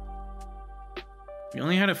 We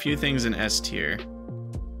only had a few things in S tier.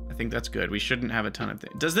 I think that's good. We shouldn't have a ton of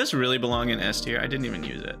things. Does this really belong in S tier? I didn't even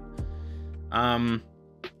use it. I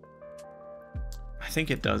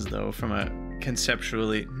think it does though, from a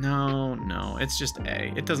conceptually. No, it's just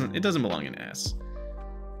A. It doesn't belong in S.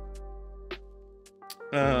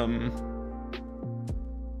 All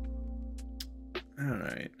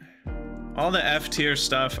right. All the F tier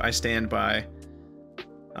stuff I stand by.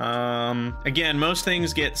 Again, most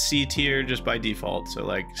things get C tier just by default. So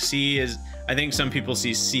like C is, I think some people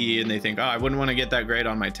see C and they think, oh, I wouldn't want to get that grade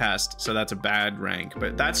on my test, so that's a bad rank,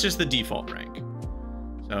 but that's just the default rank.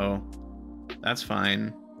 So that's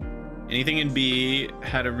fine. Anything in B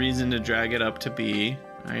had a reason to drag it up to B.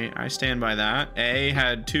 I stand by that. A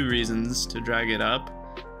had 2 reasons to drag it up,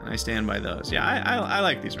 and I stand by those. Yeah, I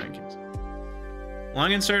like these rankings.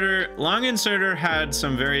 Long inserter had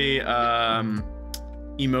some very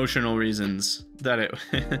emotional reasons that it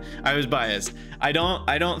I was biased. I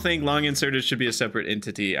don't think long inserters should be a separate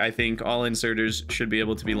entity. I think all inserters should be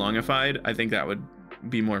able to be longified. I think that would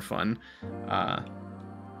be more fun.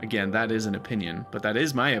 Again, that is an opinion, but that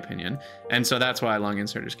is my opinion, and so that's why long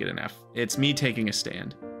inserters get an F. It's me taking a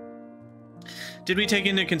stand. Did we take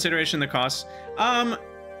into consideration the costs?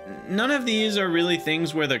 None of these are really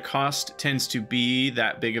things where the cost tends to be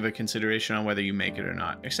that big of a consideration on whether you make it or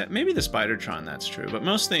not. Except maybe the Spidertron, that's true. But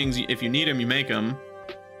most things, if you need them, you make them.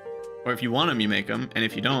 Or if you want them, you make them. And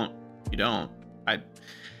if you don't, you don't.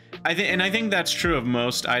 I think that's true of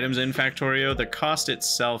most items in Factorio. The cost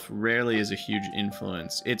itself rarely is a huge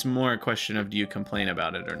influence. It's more a question of, do you complain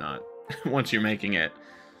about it or not once you're making it.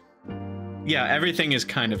 Yeah, everything is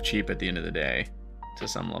kind of cheap at the end of the day to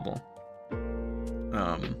some level.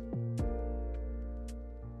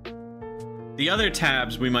 The other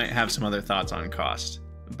tabs, we might have some other thoughts on cost,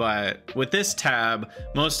 but with this tab,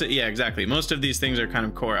 most of these things are kind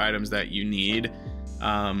of core items that you need.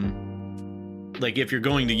 Like if you're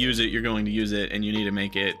going to use it, you're going to use it, and you need to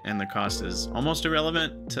make it, and the cost is almost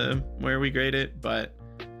irrelevant to where we grade it. But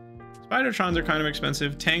Spidertrons are kind of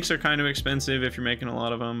expensive. Tanks are kind of expensive if you're making a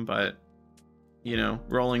lot of them, but you know,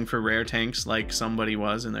 rolling for rare tanks like somebody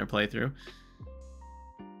was in their playthrough.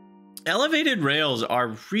 Elevated rails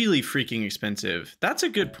are really freaking expensive. That's a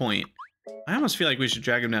good point. I almost feel like we should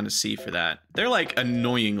drag them down to C for that. They're like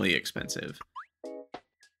annoyingly expensive.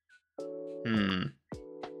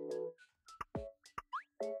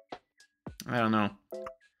 I don't know.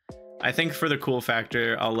 I think for the cool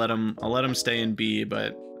factor, I'll let them stay in B,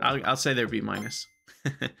 but I'll say they're B minus.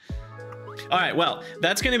 All right, well,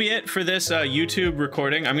 that's going to be it for this YouTube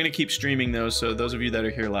recording. I'm going to keep streaming those, so those of you that are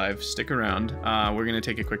here live, stick around. We're going to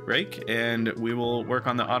take a quick break, and we will work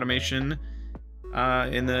on the automation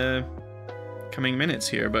in the coming minutes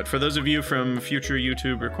here. But for those of you from future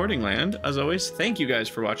YouTube recording land, as always, thank you guys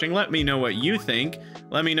for watching. Let me know what you think.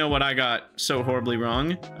 Let me know what I got so horribly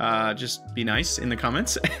wrong. Just be nice in the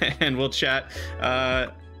comments, and we'll chat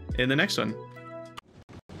in the next one.